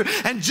towards you,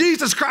 and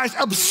Jesus Christ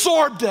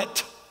absorbed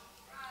it.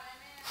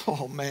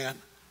 Oh, man.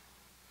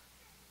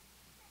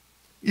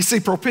 You see,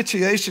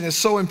 propitiation is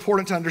so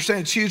important to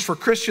understand. It's huge for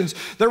Christians.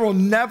 There will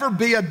never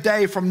be a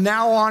day from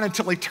now on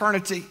until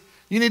eternity.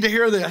 You need to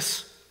hear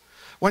this.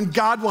 When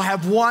God will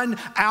have 1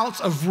 ounce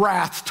of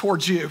wrath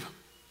towards you.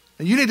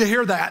 And you need to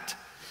hear that.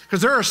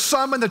 Because there are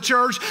some in the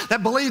church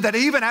that believe that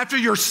even after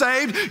you're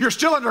saved, you're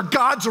still under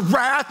God's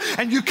wrath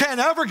and you can't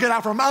ever get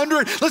out from under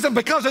it. Listen,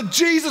 because of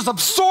Jesus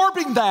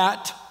absorbing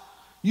that,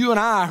 You and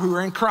I who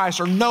are in Christ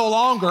are no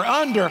longer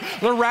under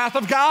the wrath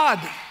of God.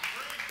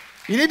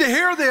 You need to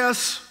hear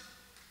this.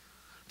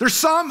 There's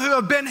some who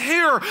have been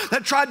here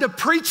that tried to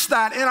preach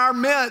that in our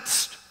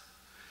midst.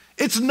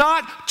 It's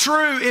not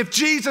true if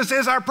Jesus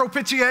is our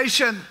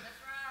propitiation.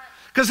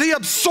 Because he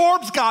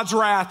absorbs God's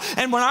wrath.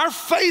 And when our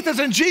faith is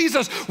in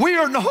Jesus, we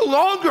are no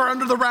longer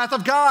under the wrath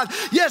of God.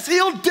 Yes,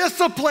 he'll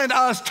discipline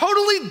us,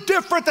 totally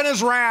different than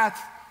his wrath.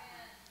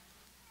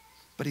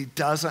 But he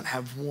doesn't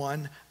have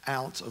 1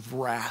 ounce of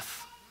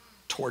wrath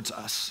towards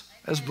us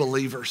as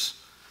believers,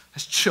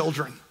 as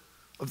children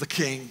of the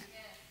King.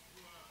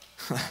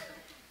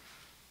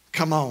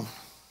 Come on.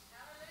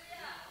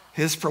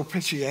 His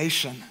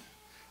propitiation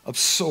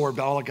absorbed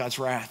all of God's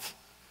wrath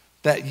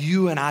that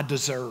you and I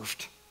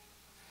deserved.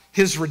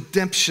 His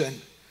redemption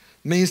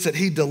means that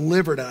he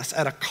delivered us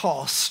at a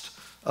cost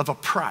of a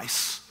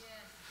price.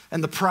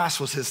 And the price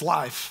was his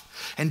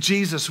life. And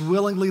Jesus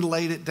willingly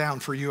laid it down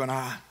for you and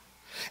I.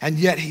 And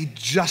yet he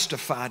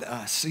justified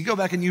us. So you go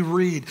back and you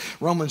read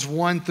Romans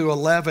 1 through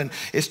 11.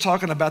 It's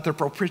talking about the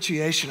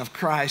propitiation of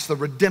Christ, the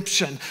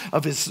redemption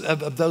of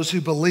those who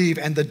believe,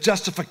 and the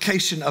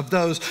justification of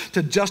those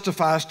to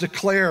justify us,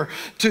 declare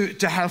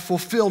to have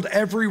fulfilled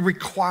every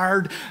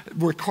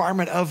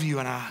requirement of you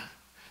and I.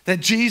 That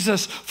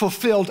Jesus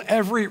fulfilled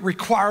every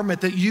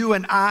requirement that you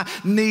and I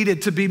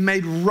needed to be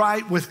made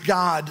right with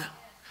God.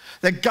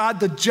 That God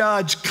the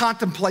judge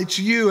contemplates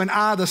you and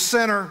I the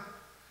sinner.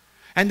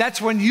 And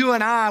that's when you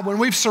and I, when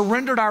we've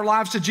surrendered our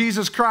lives to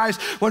Jesus Christ,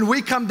 when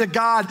we come to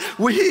God,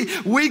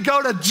 we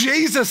go to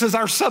Jesus as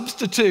our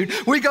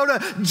substitute. We go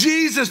to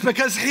Jesus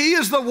because he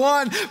is the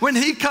one, when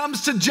he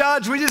comes to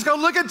judge, we just go,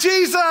 look at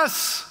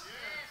Jesus.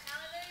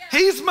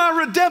 He's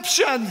my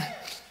redemption.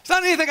 It's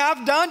not anything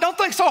I've done. Don't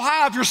think so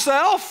high of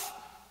yourself.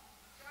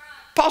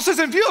 Paul says,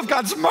 in view of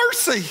God's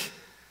mercy,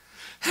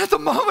 at the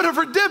moment of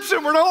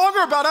redemption, we're no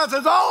longer about us.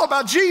 It's all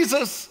about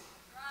Jesus.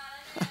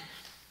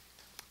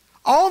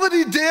 All that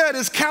he did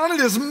is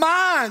counted as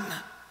mine.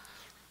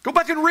 Go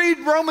back and read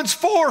Romans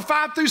 4,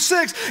 5 through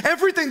 6.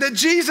 Everything that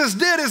Jesus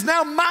did is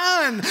now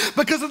mine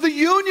because of the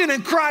union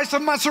in Christ,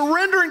 of my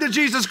surrendering to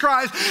Jesus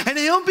Christ and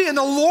him being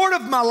the Lord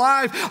of my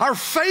life. Our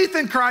faith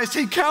in Christ,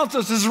 he counts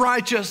us as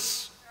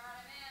righteous.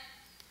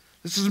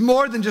 This is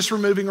more than just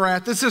removing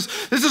wrath. This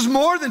is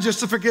more than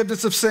just the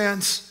forgiveness of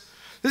sins.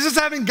 This is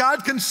having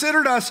God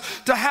considered us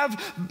to have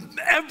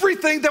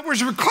everything that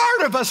was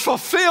required of us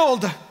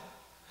fulfilled,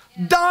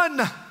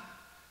 done.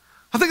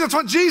 I think that's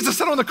what Jesus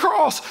said on the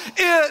cross.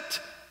 It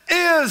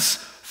is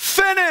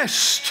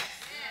finished.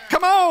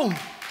 Come on.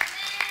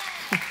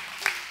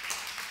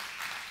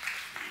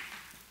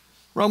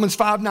 Romans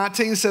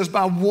 5:19 says,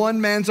 by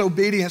one man's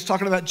obedience,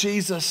 talking about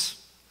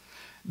Jesus,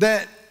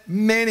 that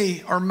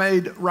many are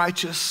made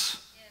righteous.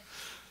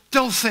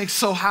 Don't think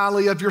so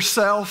highly of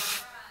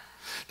yourself.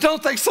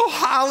 Don't think so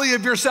highly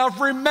of yourself.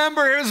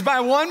 Remember, it was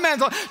by one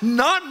man's,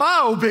 not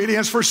my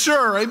obedience for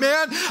sure,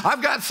 amen?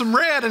 I've got some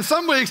red, and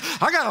some weeks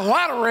I got a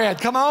lot of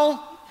red. Come on.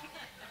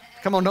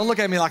 Come on, don't look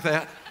at me like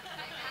that.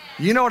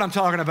 You know what I'm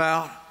talking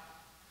about.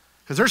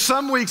 Because there's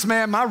some weeks,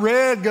 man, my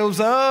red goes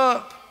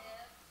up.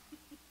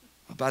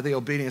 But by the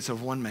obedience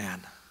of one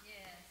man,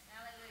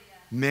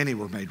 many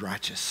were made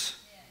righteous.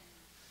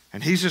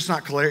 And he's just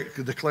not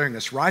declaring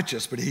us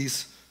righteous, but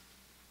he's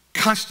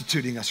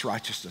constituting us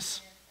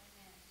righteousness.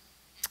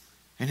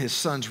 And his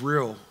son's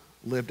real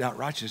lived out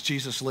righteousness.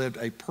 Jesus lived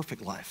a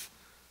perfect life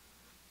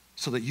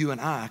so that you and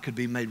I could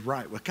be made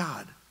right with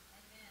God.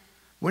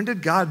 When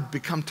did God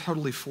become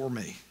totally for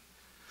me?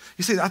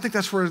 You see, I think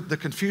that's where the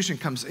confusion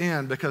comes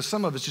in, because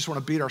some of us just want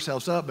to beat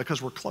ourselves up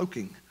because we're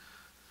cloaking,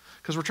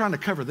 because we're trying to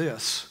cover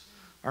this.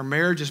 Our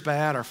marriage is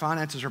bad, our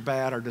finances are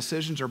bad, our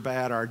decisions are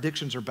bad, our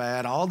addictions are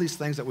bad, all these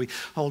things that we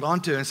hold on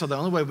to. And so the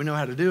only way we know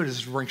how to do it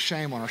is to bring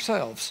shame on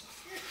ourselves.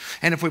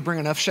 And if we bring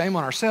enough shame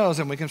on ourselves,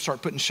 then we can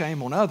start putting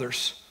shame on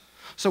others.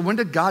 So when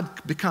did God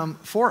become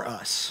for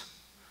us?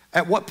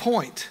 At what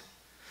point?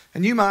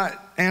 And you might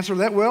answer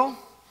that, well,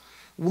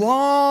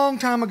 long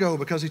time ago,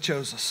 because he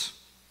chose us.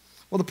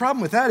 Well, the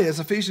problem with that is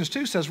Ephesians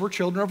 2 says we're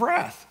children of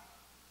wrath.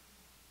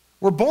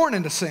 We're born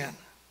into sin.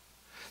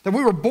 That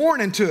we were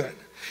born into it.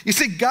 You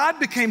see, God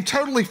became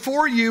totally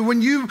for you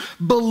when you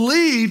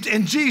believed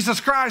in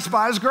Jesus Christ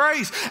by his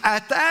grace.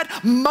 At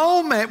that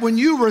moment, when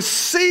you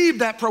received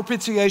that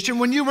propitiation,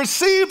 when you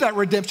received that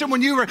redemption,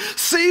 when you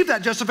received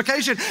that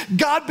justification,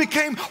 God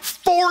became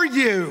for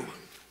you.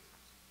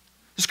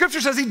 The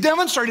scripture says he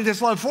demonstrated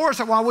his love for us,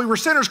 that while we were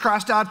sinners,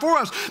 Christ died for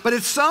us. But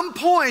at some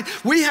point,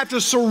 we have to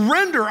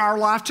surrender our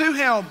life to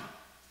him.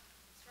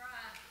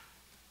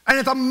 And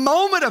at the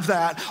moment of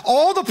that,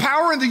 all the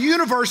power in the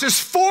universe is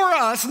for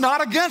us,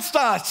 not against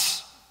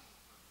us.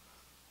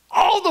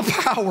 All the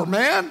power,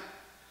 man.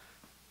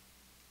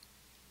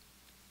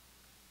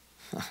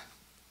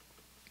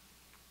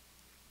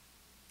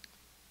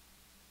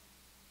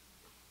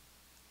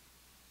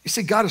 You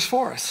see, God is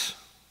for us.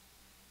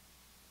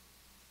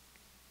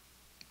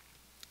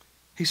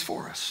 He's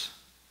for us.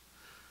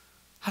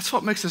 That's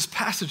what makes this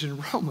passage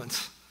in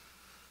Romans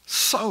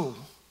so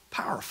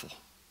powerful.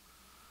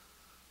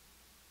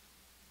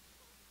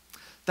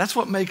 That's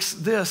what makes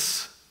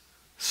this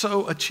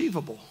so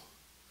achievable,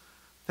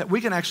 that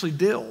we can actually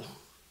deal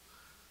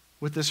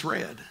with this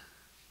red.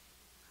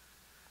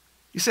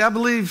 You see, I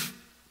believe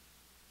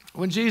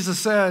when Jesus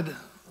said,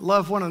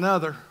 love one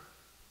another,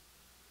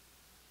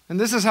 and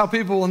this is how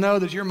people will know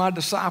that you're my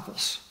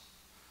disciples.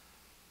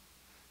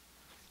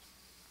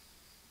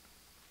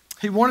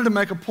 He wanted to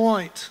make a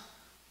point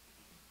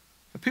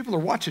that people are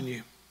watching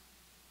you.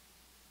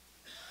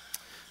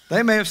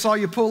 They may have saw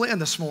you pull in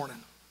this morning.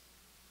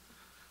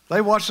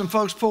 They watched some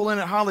folks pull in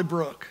at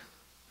Hollybrook.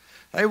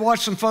 They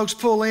watched some folks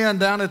pull in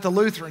down at the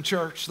Lutheran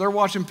church. They're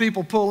watching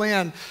people pull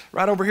in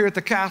right over here at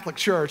the Catholic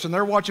church. And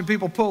they're watching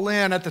people pull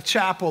in at the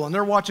chapel. And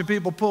they're watching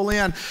people pull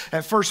in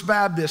at First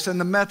Baptist and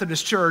the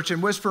Methodist church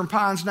and Whispering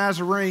Pines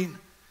Nazarene.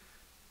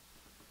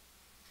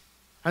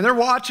 And they're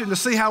watching to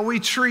see how we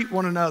treat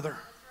one another.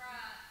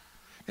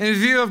 In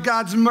view of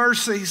God's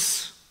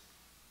mercies,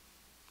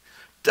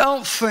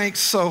 don't think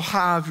so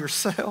high of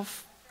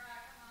yourself.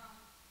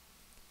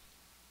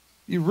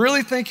 You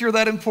really think you're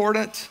that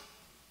important?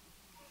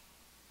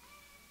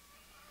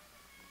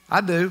 I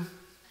do.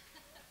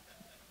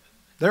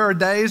 There are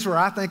days where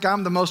I think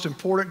I'm the most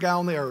important guy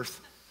on the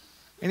earth.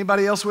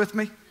 Anybody else with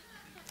me?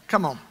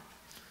 Come on.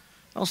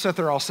 Don't sit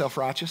there all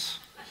self-righteous.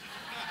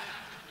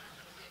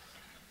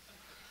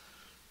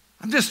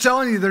 I'm just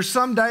telling you, there's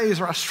some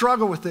days where I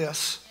struggle with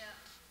this.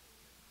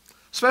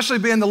 Especially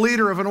being the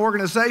leader of an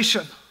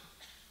organization.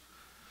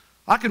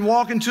 I can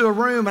walk into a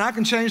room and I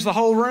can change the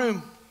whole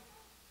room.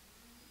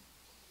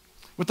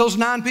 With those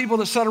 9 people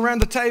that sat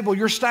around the table,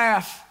 your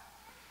staff,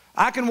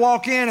 I can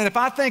walk in, and if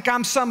I think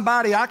I'm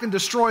somebody, I can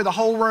destroy the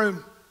whole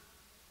room.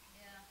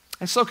 Yeah.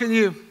 And so can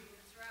you. That's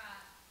right.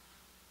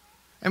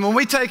 And when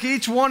we take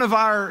each one of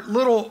our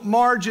little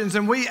margins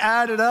and we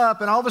add it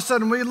up, and all of a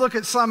sudden we look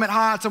at Summit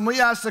Heights and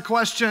we ask the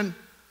question,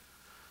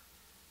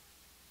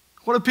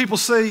 what do people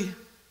see?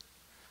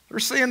 They're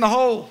seeing the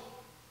whole.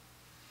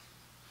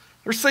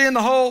 They're seeing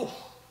the whole.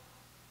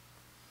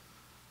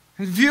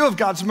 In view of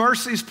God's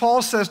mercies,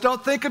 Paul says,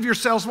 don't think of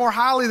yourselves more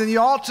highly than you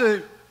ought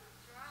to,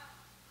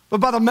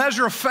 but by the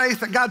measure of faith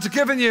that God's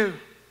given you,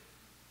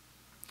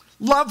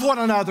 love one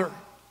another.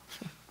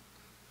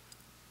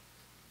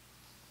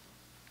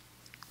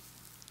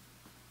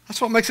 That's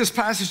what makes this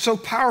passage so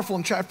powerful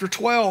in chapter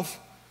 12.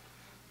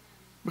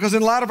 Because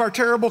in light of our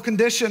terrible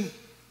condition,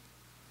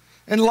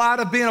 in light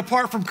of being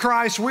apart from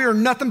Christ, we are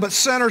nothing but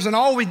sinners, and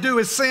all we do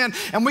is sin,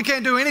 and we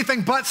can't do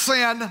anything but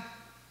sin.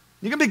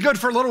 You can be good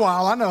for a little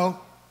while, I know.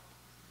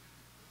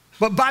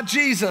 But by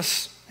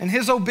Jesus and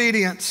his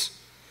obedience,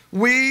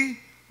 we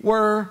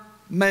were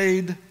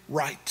made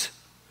right.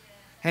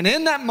 And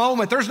in that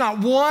moment, there's not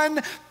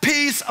one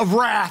piece of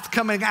wrath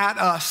coming at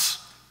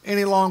us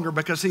any longer,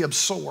 because he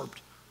absorbed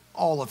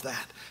all of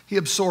that. He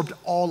absorbed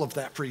all of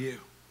that for you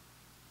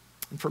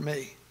and for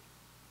me.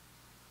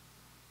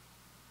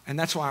 And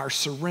that's why our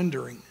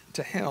surrendering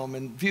to him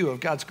in view of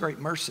God's great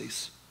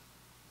mercies,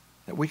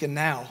 that we can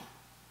now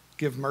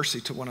give mercy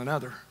to one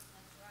another.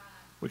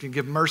 We can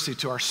give mercy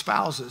to our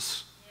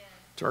spouses,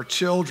 to our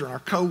children, our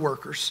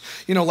co-workers.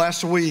 You know,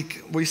 last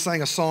week we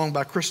sang a song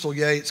by Crystal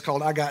Yates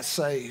called I Got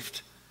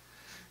Saved.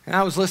 And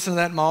I was listening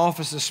to that in my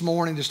office this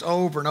morning just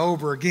over and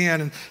over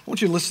again. And I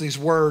want you to listen to these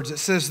words. It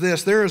says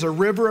this: there is a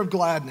river of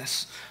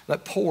gladness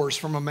that pours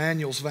from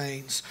Emmanuel's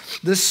veins.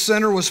 This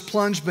sinner was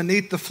plunged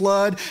beneath the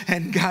flood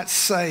and got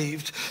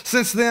saved.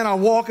 Since then, I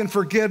walk in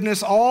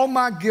forgiveness. All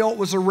my guilt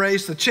was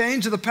erased. The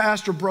chains of the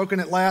past are broken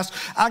at last.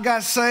 I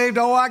got saved.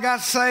 Oh, I got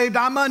saved.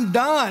 I'm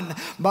undone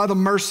by the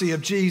mercy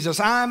of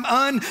Jesus. I'm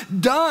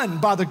undone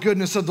by the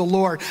goodness of the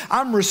Lord.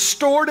 I'm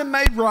restored and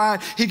made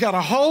right. He got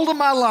a hold of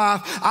my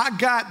life. I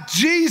got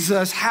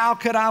Jesus. How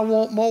could I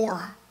want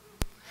more?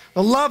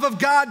 The love of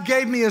God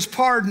gave me his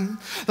pardon.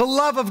 The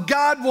love of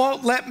God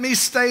won't let me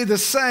stay the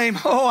same.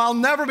 Oh, I'll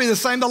never be the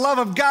same. The love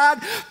of God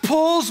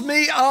pulls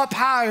me up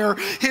higher.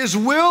 His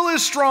will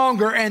is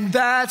stronger, and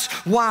that's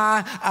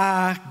why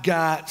I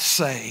got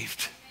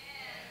saved.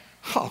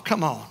 Oh,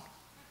 come on.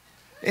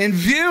 In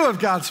view of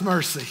God's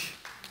mercy,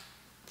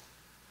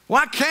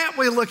 why can't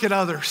we look at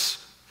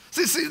others?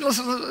 See,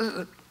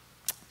 listen.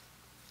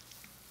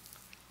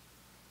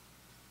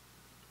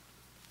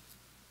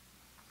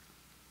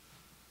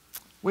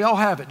 We all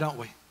have it, don't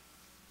we?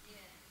 Yes.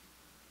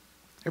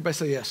 Everybody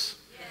say yes.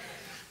 Yes.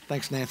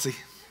 Thanks, Nancy.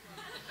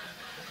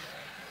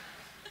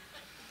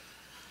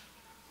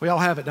 We all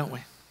have it, don't we?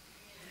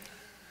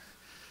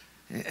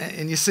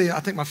 And you see, I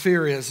think my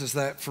fear is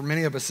that for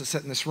many of us that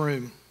sit in this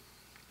room,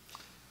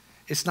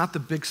 it's not the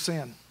big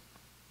sin.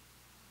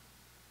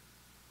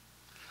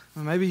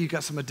 Well, maybe you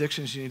got some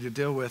addictions you need to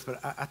deal with, but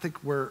I think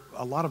where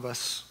a lot of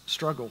us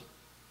struggle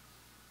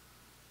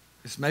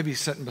is maybe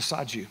sitting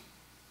beside you.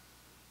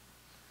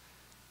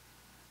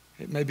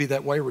 It may be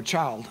that wayward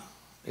child.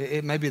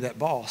 It may be that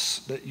boss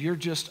that you're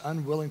just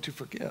unwilling to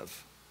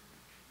forgive.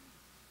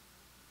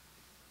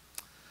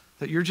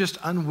 That you're just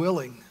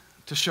unwilling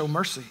to show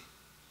mercy.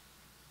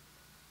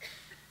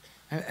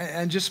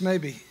 And just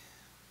maybe,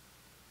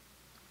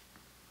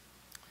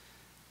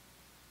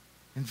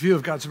 in view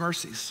of God's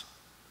mercies,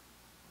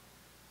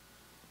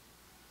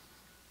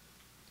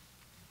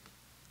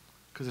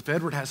 Because if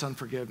Edward has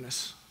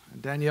unforgiveness, and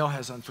Danielle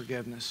has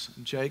unforgiveness,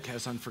 and Jake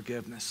has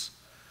unforgiveness,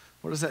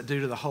 what does that do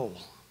to the whole?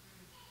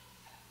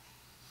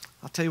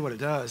 I'll tell you what it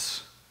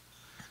does,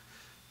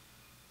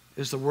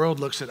 is the world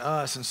looks at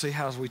us and see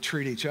how we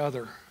treat each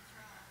other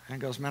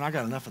and goes, man, I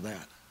got enough of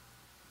that.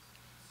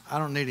 I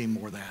don't need any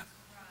more of that.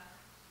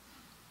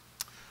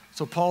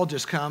 So Paul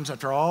just comes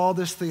after all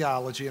this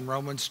theology in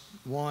Romans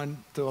 1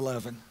 through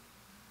 11,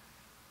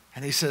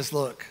 and he says,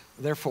 look,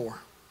 therefore,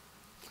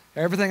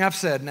 everything I've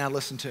said, now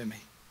listen to me.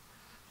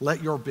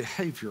 Let your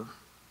behavior,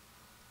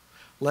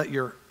 let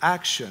your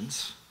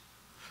actions,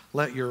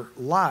 let your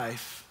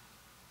life,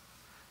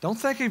 don't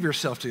think of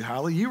yourself too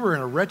highly. You were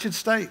in a wretched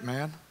state,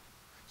 man.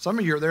 Some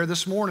of you are there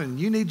this morning, and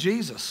you need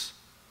Jesus.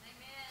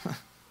 Amen.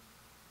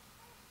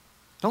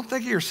 Don't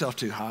think of yourself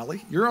too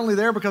highly. You're only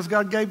there because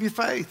God gave you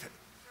faith.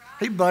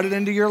 He butted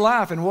into your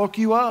life and woke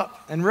you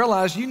up and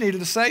realized you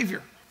needed a Savior.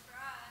 That's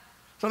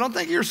right. So don't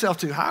think of yourself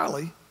too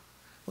highly.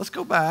 Let's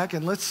go back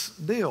and let's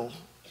deal,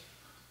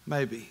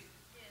 maybe,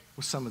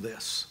 with some of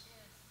this.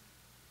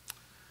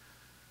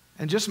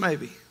 And just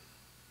maybe,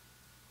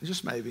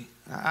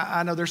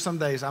 I know there's some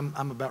days I'm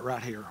about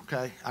right here,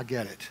 okay? I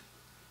get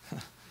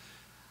it.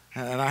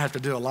 And I have to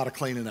do a lot of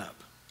cleaning up.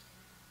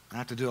 I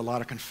have to do a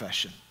lot of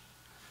confession.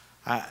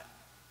 I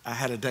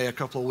had a day a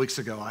couple of weeks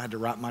ago, I had to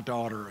write my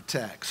daughter a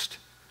text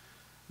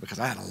because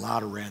I had a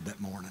lot of red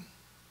that morning.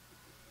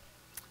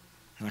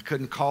 And I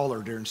couldn't call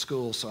her during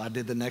school, so I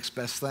did the next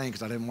best thing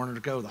because I didn't want her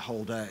to go the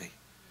whole day.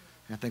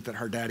 And I think that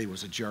her daddy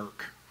was a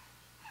jerk,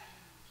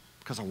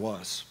 because I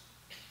was.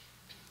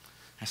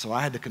 And so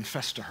I had to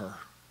confess to her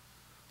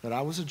that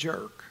I was a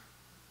jerk,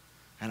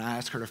 and I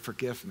asked her to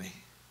forgive me.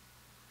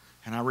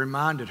 And I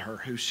reminded her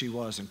who she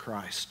was in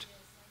Christ.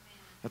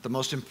 That the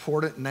most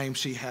important name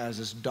she has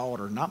is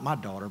daughter, not my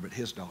daughter, but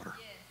his daughter.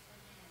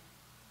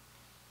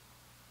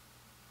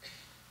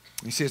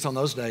 You see, it's on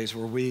those days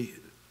where we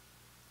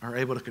are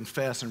able to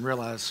confess and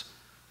realize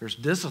there's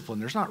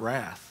discipline. There's not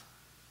wrath.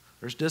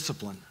 There's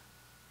discipline.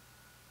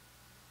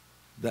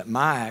 That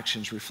my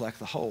actions reflect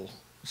the whole.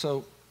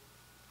 So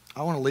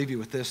I want to leave you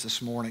with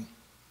this morning.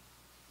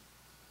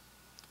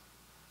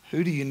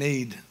 Who do you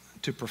need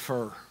to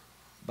prefer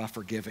by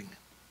forgiving?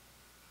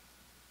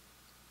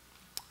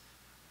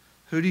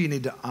 Who do you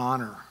need to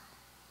honor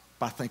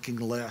by thinking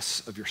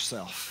less of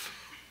yourself?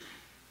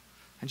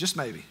 And just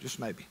maybe,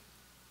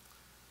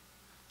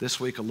 this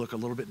week will look a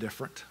little bit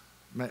different.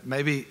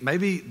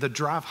 Maybe the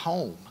drive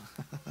home.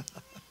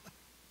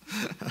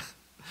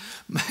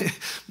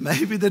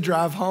 Maybe the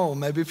drive home.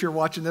 Maybe if you're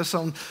watching this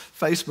on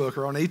Facebook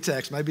or on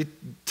e-text, maybe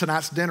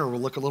tonight's dinner will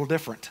look a little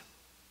different.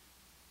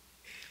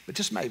 But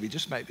just maybe.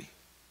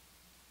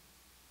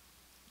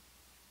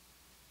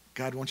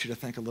 God wants you to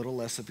think a little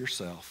less of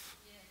yourself.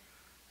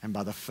 And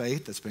by the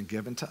faith that's been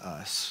given to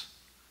us,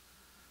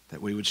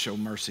 that we would show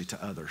mercy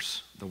to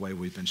others the way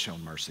we've been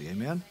shown mercy.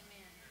 Amen?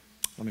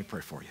 Let me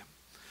pray for you.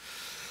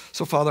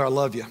 So, Father, I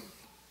love you.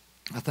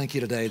 I thank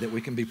you today that we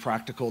can be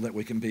practical, that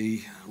we can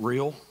be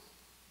real.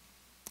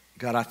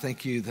 God, I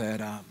thank you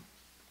that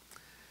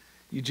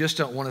you just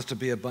don't want us to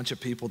be a bunch of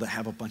people that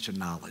have a bunch of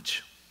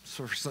knowledge.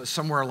 So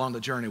somewhere along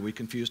the journey, we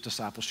confuse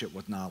discipleship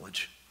with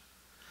knowledge.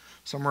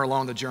 Somewhere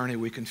along the journey,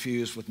 we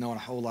confuse with knowing a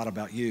whole lot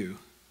about you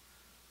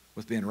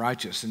with being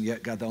righteous. And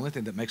yet, God, the only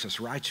thing that makes us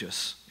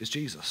righteous is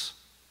Jesus.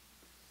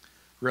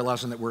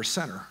 Realizing that we're a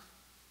sinner.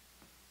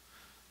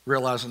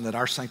 Realizing that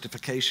our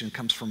sanctification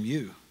comes from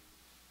you.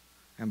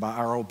 And by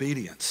our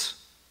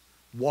obedience,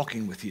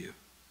 walking with you.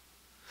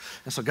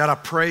 And so, God, I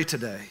pray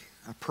today,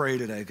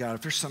 God,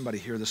 if there's somebody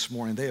here this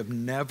morning, they have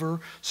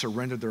never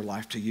surrendered their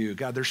life to you.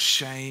 God, there's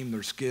shame,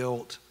 there's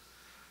guilt.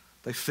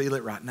 They feel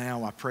it right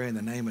now. I pray in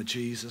the name of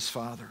Jesus,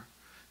 Father,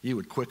 you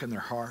would quicken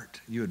their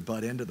heart. You would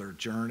butt into their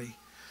journey.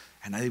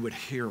 And they would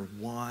hear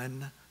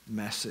one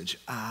message: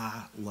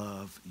 I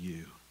love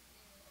you.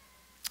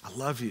 I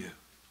love you.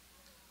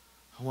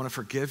 I want to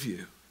forgive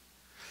you.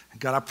 And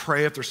God, I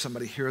pray if there's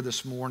somebody here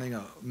this morning,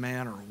 a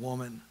man or a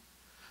woman,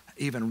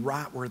 even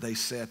right where they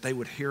sit, they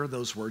would hear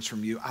those words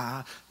from you: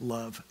 I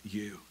love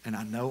you, and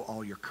I know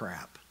all your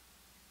crap.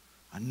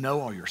 I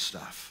know all your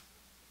stuff.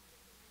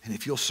 And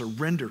if you'll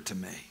surrender to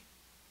me,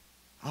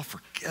 I'll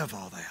forgive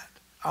all that.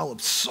 I'll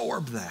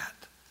absorb that.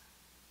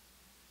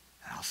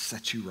 And I'll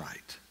set you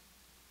right.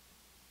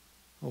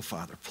 Oh,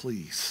 Father,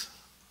 please,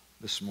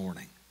 this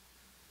morning,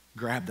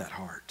 grab that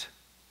heart.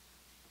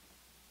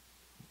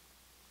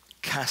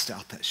 Cast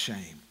out that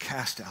shame.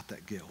 Cast out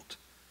that guilt.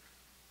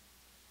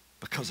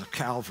 Because of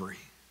Calvary,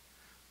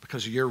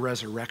 because of your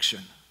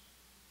resurrection,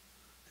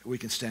 we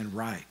can stand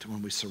right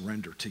when we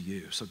surrender to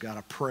you. So God,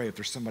 I pray if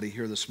there's somebody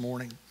here this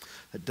morning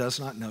that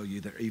does not know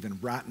you, that even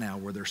right now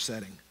where they're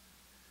sitting,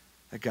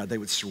 that God, they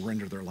would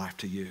surrender their life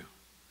to you.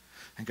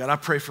 And God, I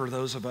pray for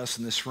those of us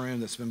in this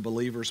room that's been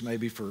believers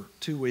maybe for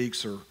 2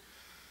 weeks or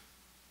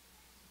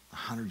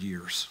 100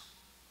 years.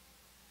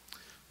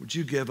 Would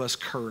you give us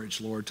courage,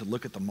 Lord, to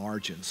look at the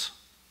margins?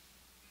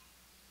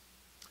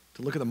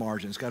 To look at the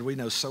margins. God, we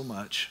know so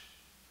much,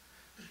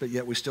 but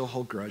yet we still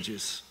hold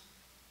grudges.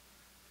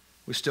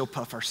 We still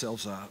puff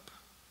ourselves up.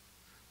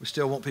 We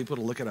still want people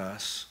to look at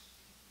us.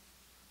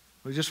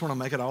 We just want to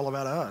make it all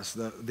about us,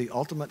 the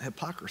ultimate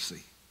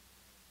hypocrisy.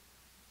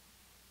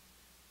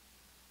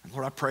 And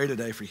Lord, I pray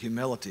today for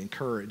humility and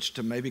courage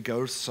to maybe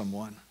go to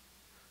someone.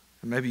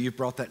 And maybe you've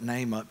brought that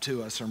name up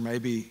to us, or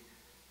maybe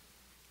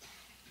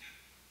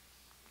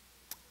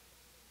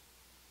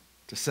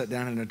to sit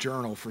down in a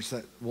journal for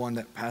one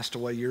that passed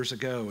away years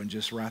ago and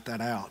just write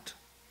that out.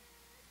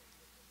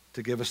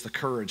 To give us the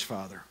courage,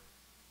 Father,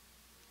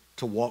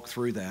 to walk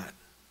through that.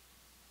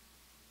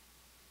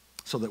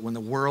 So that when the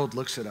world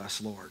looks at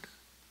us, Lord,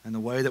 and the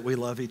way that we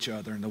love each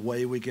other and the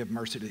way we give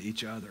mercy to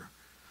each other,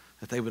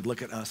 that they would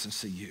look at us and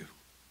see you.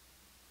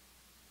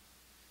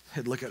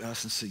 They'd look at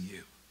us and see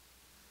you.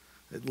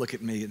 They'd look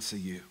at me and see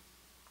you.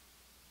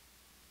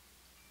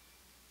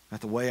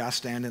 That the way I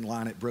stand in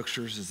line at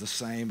Brookshire's is the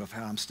same of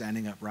how I'm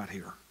standing up right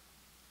here.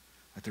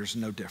 That there's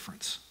no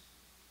difference.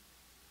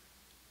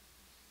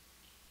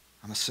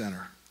 I'm a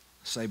sinner,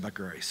 saved by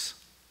grace,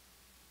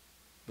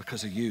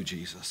 because of you,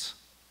 Jesus.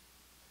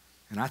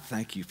 And I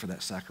thank you for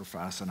that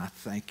sacrifice, and I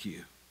thank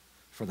you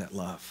for that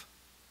love.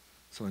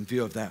 So in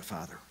view of that,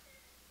 Father,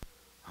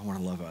 I want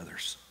to love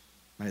others.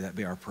 May that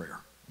be our prayer.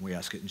 And we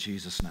ask it in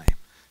Jesus' name.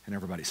 And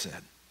everybody said,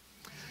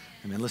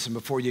 amen. Listen,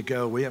 before you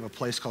go, we have a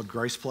place called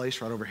Grace Place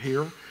right over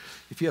here.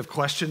 If you have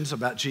questions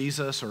about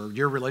Jesus or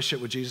your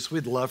relationship with Jesus,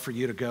 we'd love for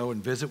you to go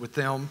and visit with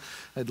them.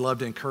 I'd love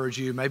to encourage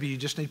you. Maybe you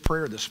just need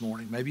prayer this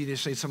morning. Maybe you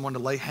just need someone to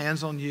lay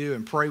hands on you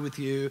and pray with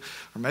you,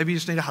 or maybe you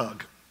just need a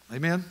hug.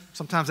 Amen?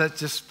 Sometimes that's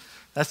just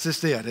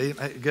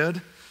it.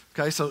 Good?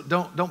 Okay, so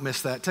don't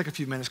miss that. Take a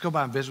few minutes. Go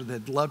by and visit with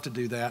them. I'd love to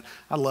do that.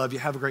 I love you.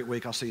 Have a great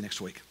week. I'll see you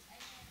next week.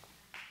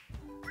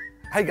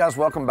 Hey guys,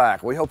 welcome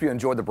back. We hope you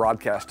enjoyed the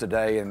broadcast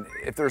today. And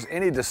if there's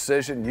any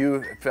decision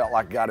you felt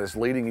like God is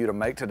leading you to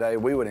make today,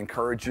 we would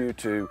encourage you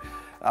to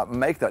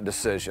make that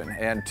decision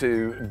and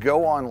to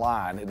go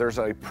online. There's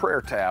a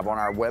prayer tab on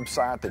our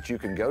website that you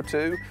can go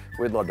to.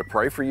 We'd love to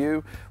pray for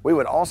you. We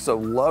would also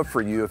love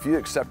for you, if you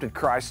accepted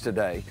Christ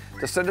today,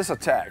 to send us a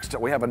text.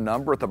 We have a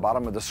number at the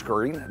bottom of the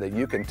screen that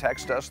you can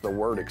text us the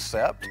word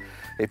accept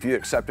if you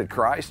accepted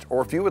Christ,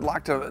 or if you would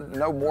like to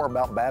know more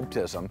about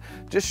baptism,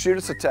 just shoot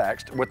us a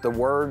text with the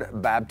word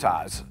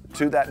baptize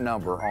to that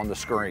number on the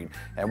screen,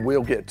 and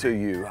we'll get to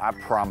you, I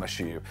promise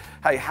you.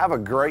 Hey, have a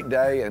great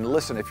day, and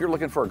listen, if you're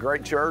looking for a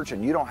great church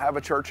and you don't have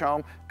a church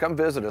home, come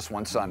visit us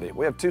one Sunday.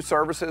 We have 2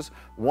 services,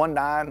 1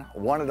 9,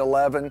 1 at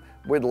 11.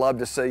 We'd love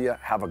to see you.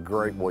 Have a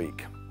great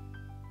week.